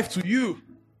commit my life to you.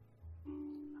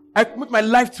 I commit my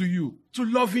life to you, to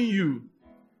loving you,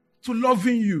 to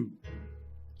loving you,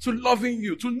 to loving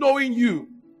you, to knowing you.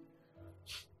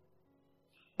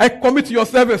 I commit to your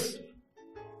service.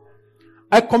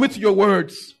 I commit to your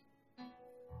words.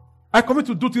 I commit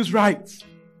to do things right.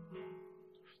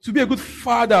 To be a good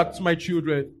father to my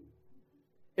children.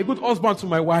 A good husband to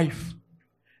my wife.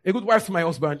 A good wife to my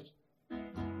husband.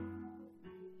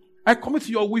 I commit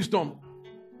to your wisdom.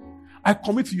 I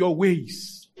commit to your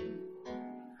ways.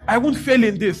 I won't fail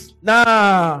in this.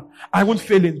 Nah, I won't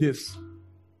fail in this.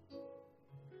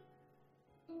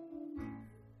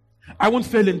 I won't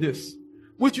fail in this.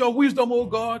 With your wisdom, oh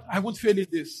God, I won't fail in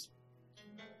this.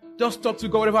 Just talk to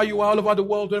God wherever you are, all over the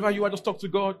world, wherever you are, just talk to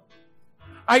God.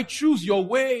 I choose your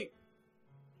way.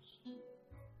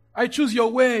 I choose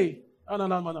your way.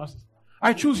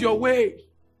 I choose your way.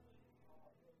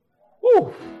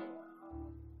 Woo.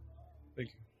 Thank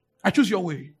you. I choose your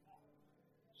way.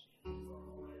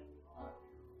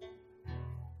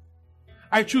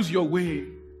 I choose your way.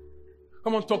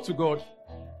 Come on, talk to God.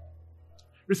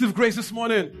 Receive grace this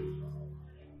morning.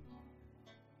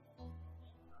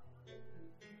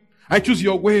 I choose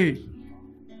your way.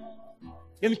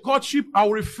 In courtship, I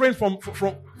will refrain from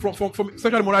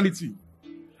sexual immorality.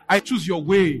 I choose your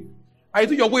way. I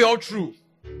do your way all through.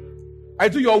 I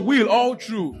do your will all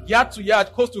through. Yard to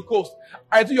yard, coast to coast.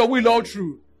 I do your will all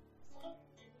through.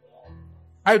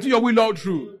 I do your will all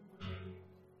through.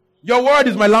 Your word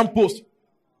is my lamppost.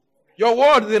 Your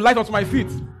word is a light unto my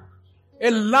feet. A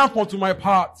lamp unto my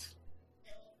path.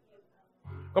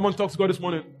 Come on, talk to God this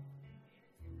morning.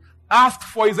 Ask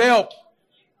for His help.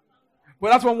 But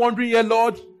that's what I'm wondering here,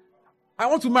 Lord. I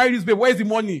want to marry this babe. Where's the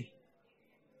money?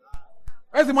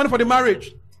 Where's the money for the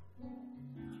marriage?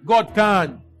 God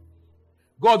can.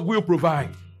 God will provide.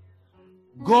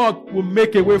 God will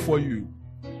make a way for you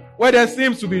where there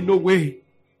seems to be no way.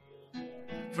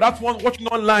 For that one watching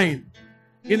online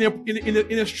in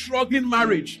a struggling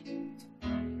marriage,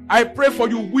 I pray for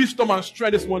you wisdom and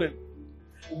strength this morning.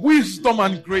 Wisdom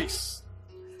and grace.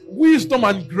 Wisdom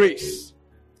and grace.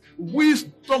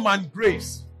 Wisdom and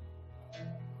grace.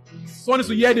 Someone needs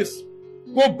to hear this.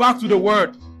 Go back to the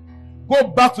word. Go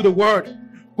back to the word.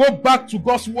 Go back to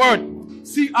God's word.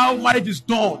 See how marriage is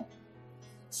done.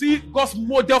 See God's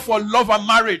model for love and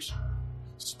marriage.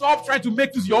 Stop trying to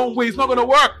make this your own way. It's not going to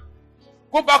work.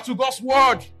 Go back to God's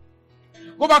word.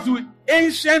 Go back to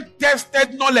ancient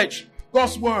tested knowledge.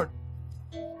 God's word.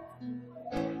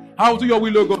 I'll do your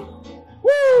will, O God.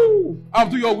 Woo! I'll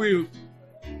do your will.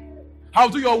 I'll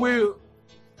do your will.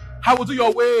 I will do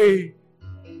your way.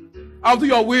 I'll do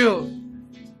your will.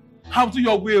 I'll do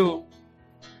your will.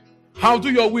 I'll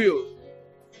do your will.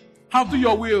 I'll do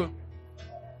your will.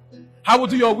 I will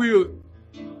do your will.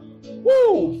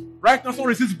 Woo! Right now, someone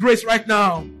receives grace right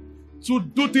now to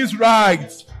do things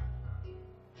right.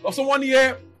 Or someone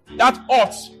here, that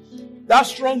ought, that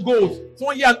stronghold.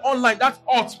 Someone here and online, that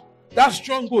ought, that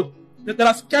stronghold that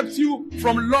has kept you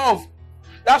from love.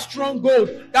 That stronghold,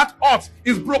 that ought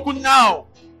is broken now.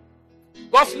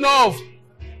 God's love,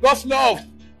 God's love,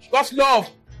 God's love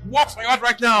walks on your heart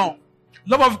right now.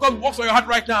 Love of God walks on your heart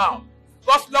right now.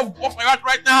 God's love walks on your heart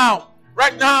right now.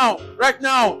 Right now, right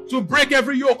now, to break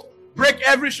every yoke, break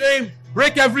every shame,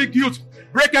 break every guilt,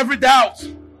 break every doubt.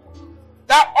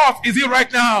 That ought is here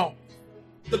right now.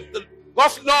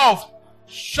 God's love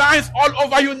shines all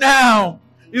over you now.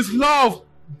 His love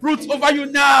broods over you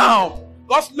now.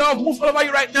 God's love moves all over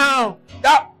you right now.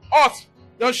 That hurt,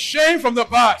 the shame from the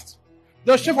past,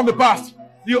 the shame from the past,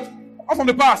 the hurt from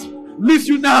the past, leaves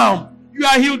you now. You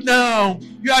are healed now.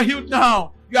 You are healed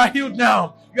now. You are healed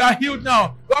now. You are healed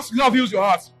now. God's love heals your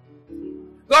heart.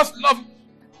 God's love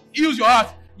heals your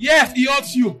heart. Yes, He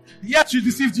hurts you. Yes, He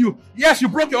deceived you. Yes, you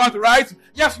broke your heart, right?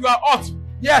 Yes, you are hurt.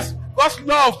 Yes, God's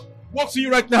love works in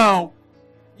you right now.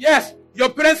 Yes, your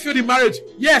parents failed in marriage.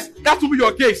 Yes, that will be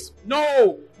your case.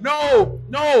 No.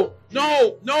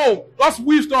 God's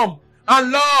wisdom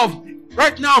and love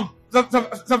right now is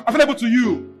available to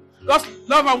you. God's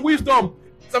love and wisdom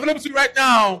is available to you right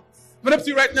now. Available to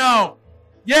you right now.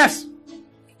 Yes,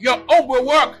 your home will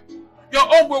work. Your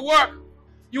home will work.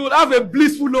 You will have a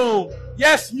blissful home.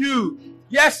 Yes, you.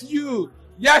 Yes, you.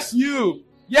 Yes, you.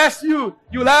 Yes, you.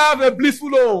 You will have a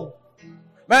blissful home.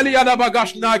 Oh, you have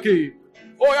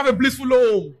a blissful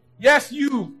home. Yes,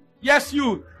 you. Yes,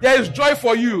 you. There is joy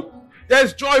for you. There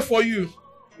is joy for you.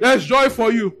 There is joy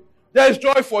for you. There is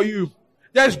joy for you.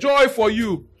 There is joy for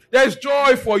you. There is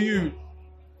joy for you.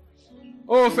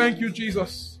 Oh, thank you,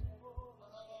 Jesus.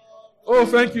 Oh,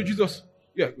 thank you, Jesus.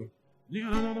 Yeah, good.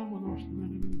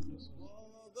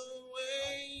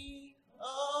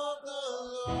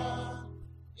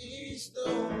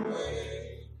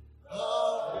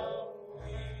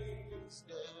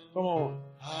 Come on.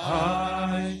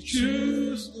 I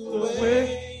choose the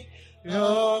way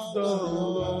of the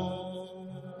Lord.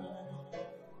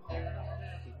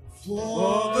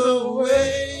 For the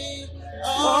way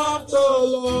of the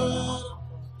Lord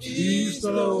is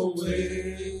the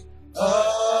way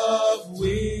of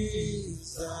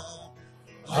wisdom.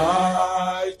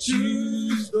 I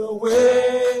choose the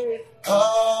way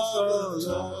of the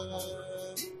Lord.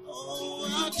 Oh,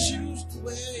 I choose the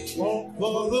way. For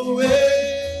the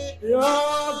way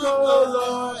of the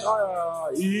Lord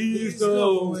is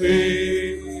the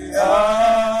way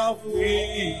of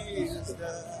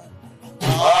wisdom.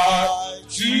 I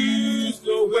choose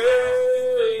the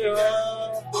way of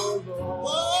the Lord.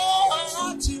 Oh, I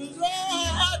choose.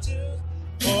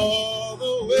 For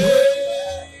the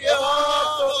way of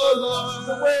the Lord,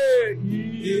 the way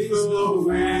is the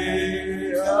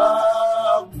way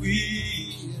of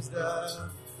wisdom.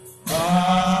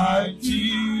 I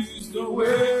choose the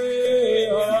way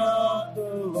of the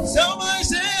Lord. Somebody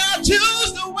say, I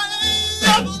choose the way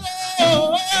of the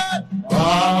Lord. I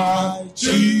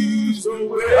choose the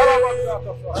way.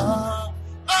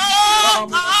 I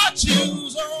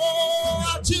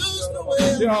choose the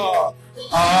way. Yeah.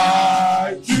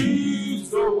 I choose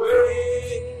the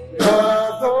way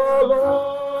of the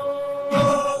Lord.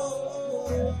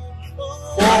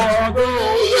 For the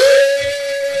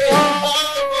way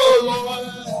of the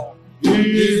Lord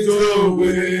is the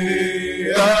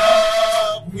way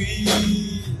of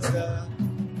wisdom.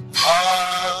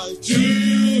 I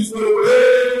choose the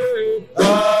way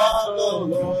of the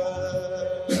Lord.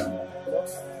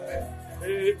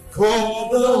 For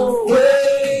the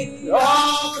way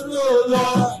of the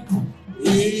Lord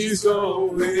is the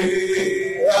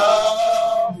way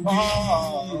of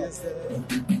wisdom.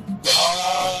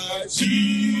 I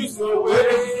choose the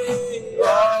way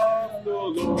of the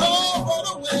Lord. Oh, for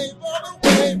the way of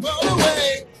the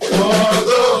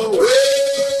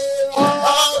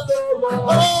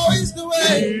Lord. Oh, is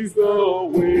the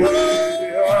way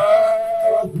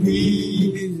of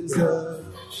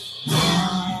wisdom. I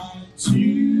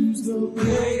choose the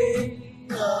way of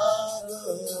the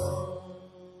Lord.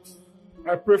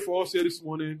 I pray for us here this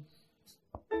morning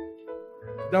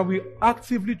that we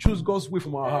actively choose God's way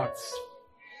from our hearts.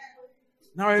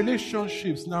 In our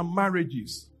relationships, in our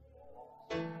marriages,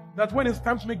 that when it's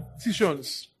time to make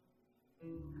decisions,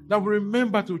 that we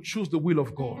remember to choose the will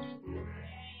of God.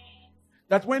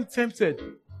 That when tempted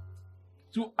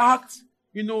to act,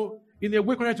 in a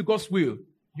way connected to God's will,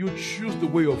 you choose the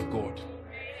way of God.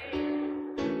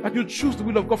 That you choose the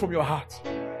will of God from your heart.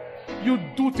 You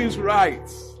do things right.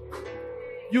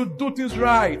 You do things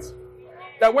right.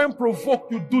 That when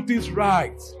provoked, you do things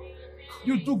right.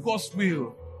 You do God's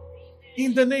will.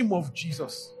 In the name of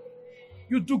Jesus.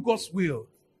 You do God's will.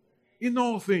 In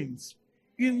all things.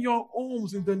 In your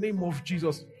homes, in the name of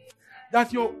Jesus.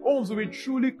 That your homes will be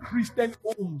truly Christian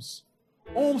homes.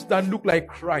 Homes that look like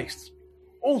Christ.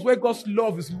 Homes where God's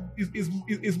love is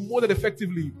molded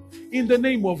effectively. In the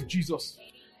name of Jesus.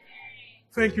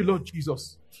 Thank you, Lord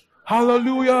Jesus.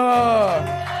 Hallelujah.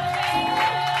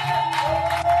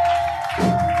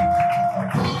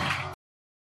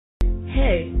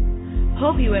 Hey,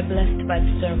 hope you were blessed by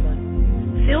the sermon.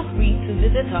 Feel free to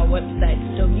visit our website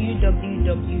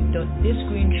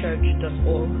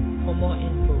www.thisgreenchurch.org for more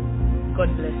info.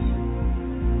 God bless you.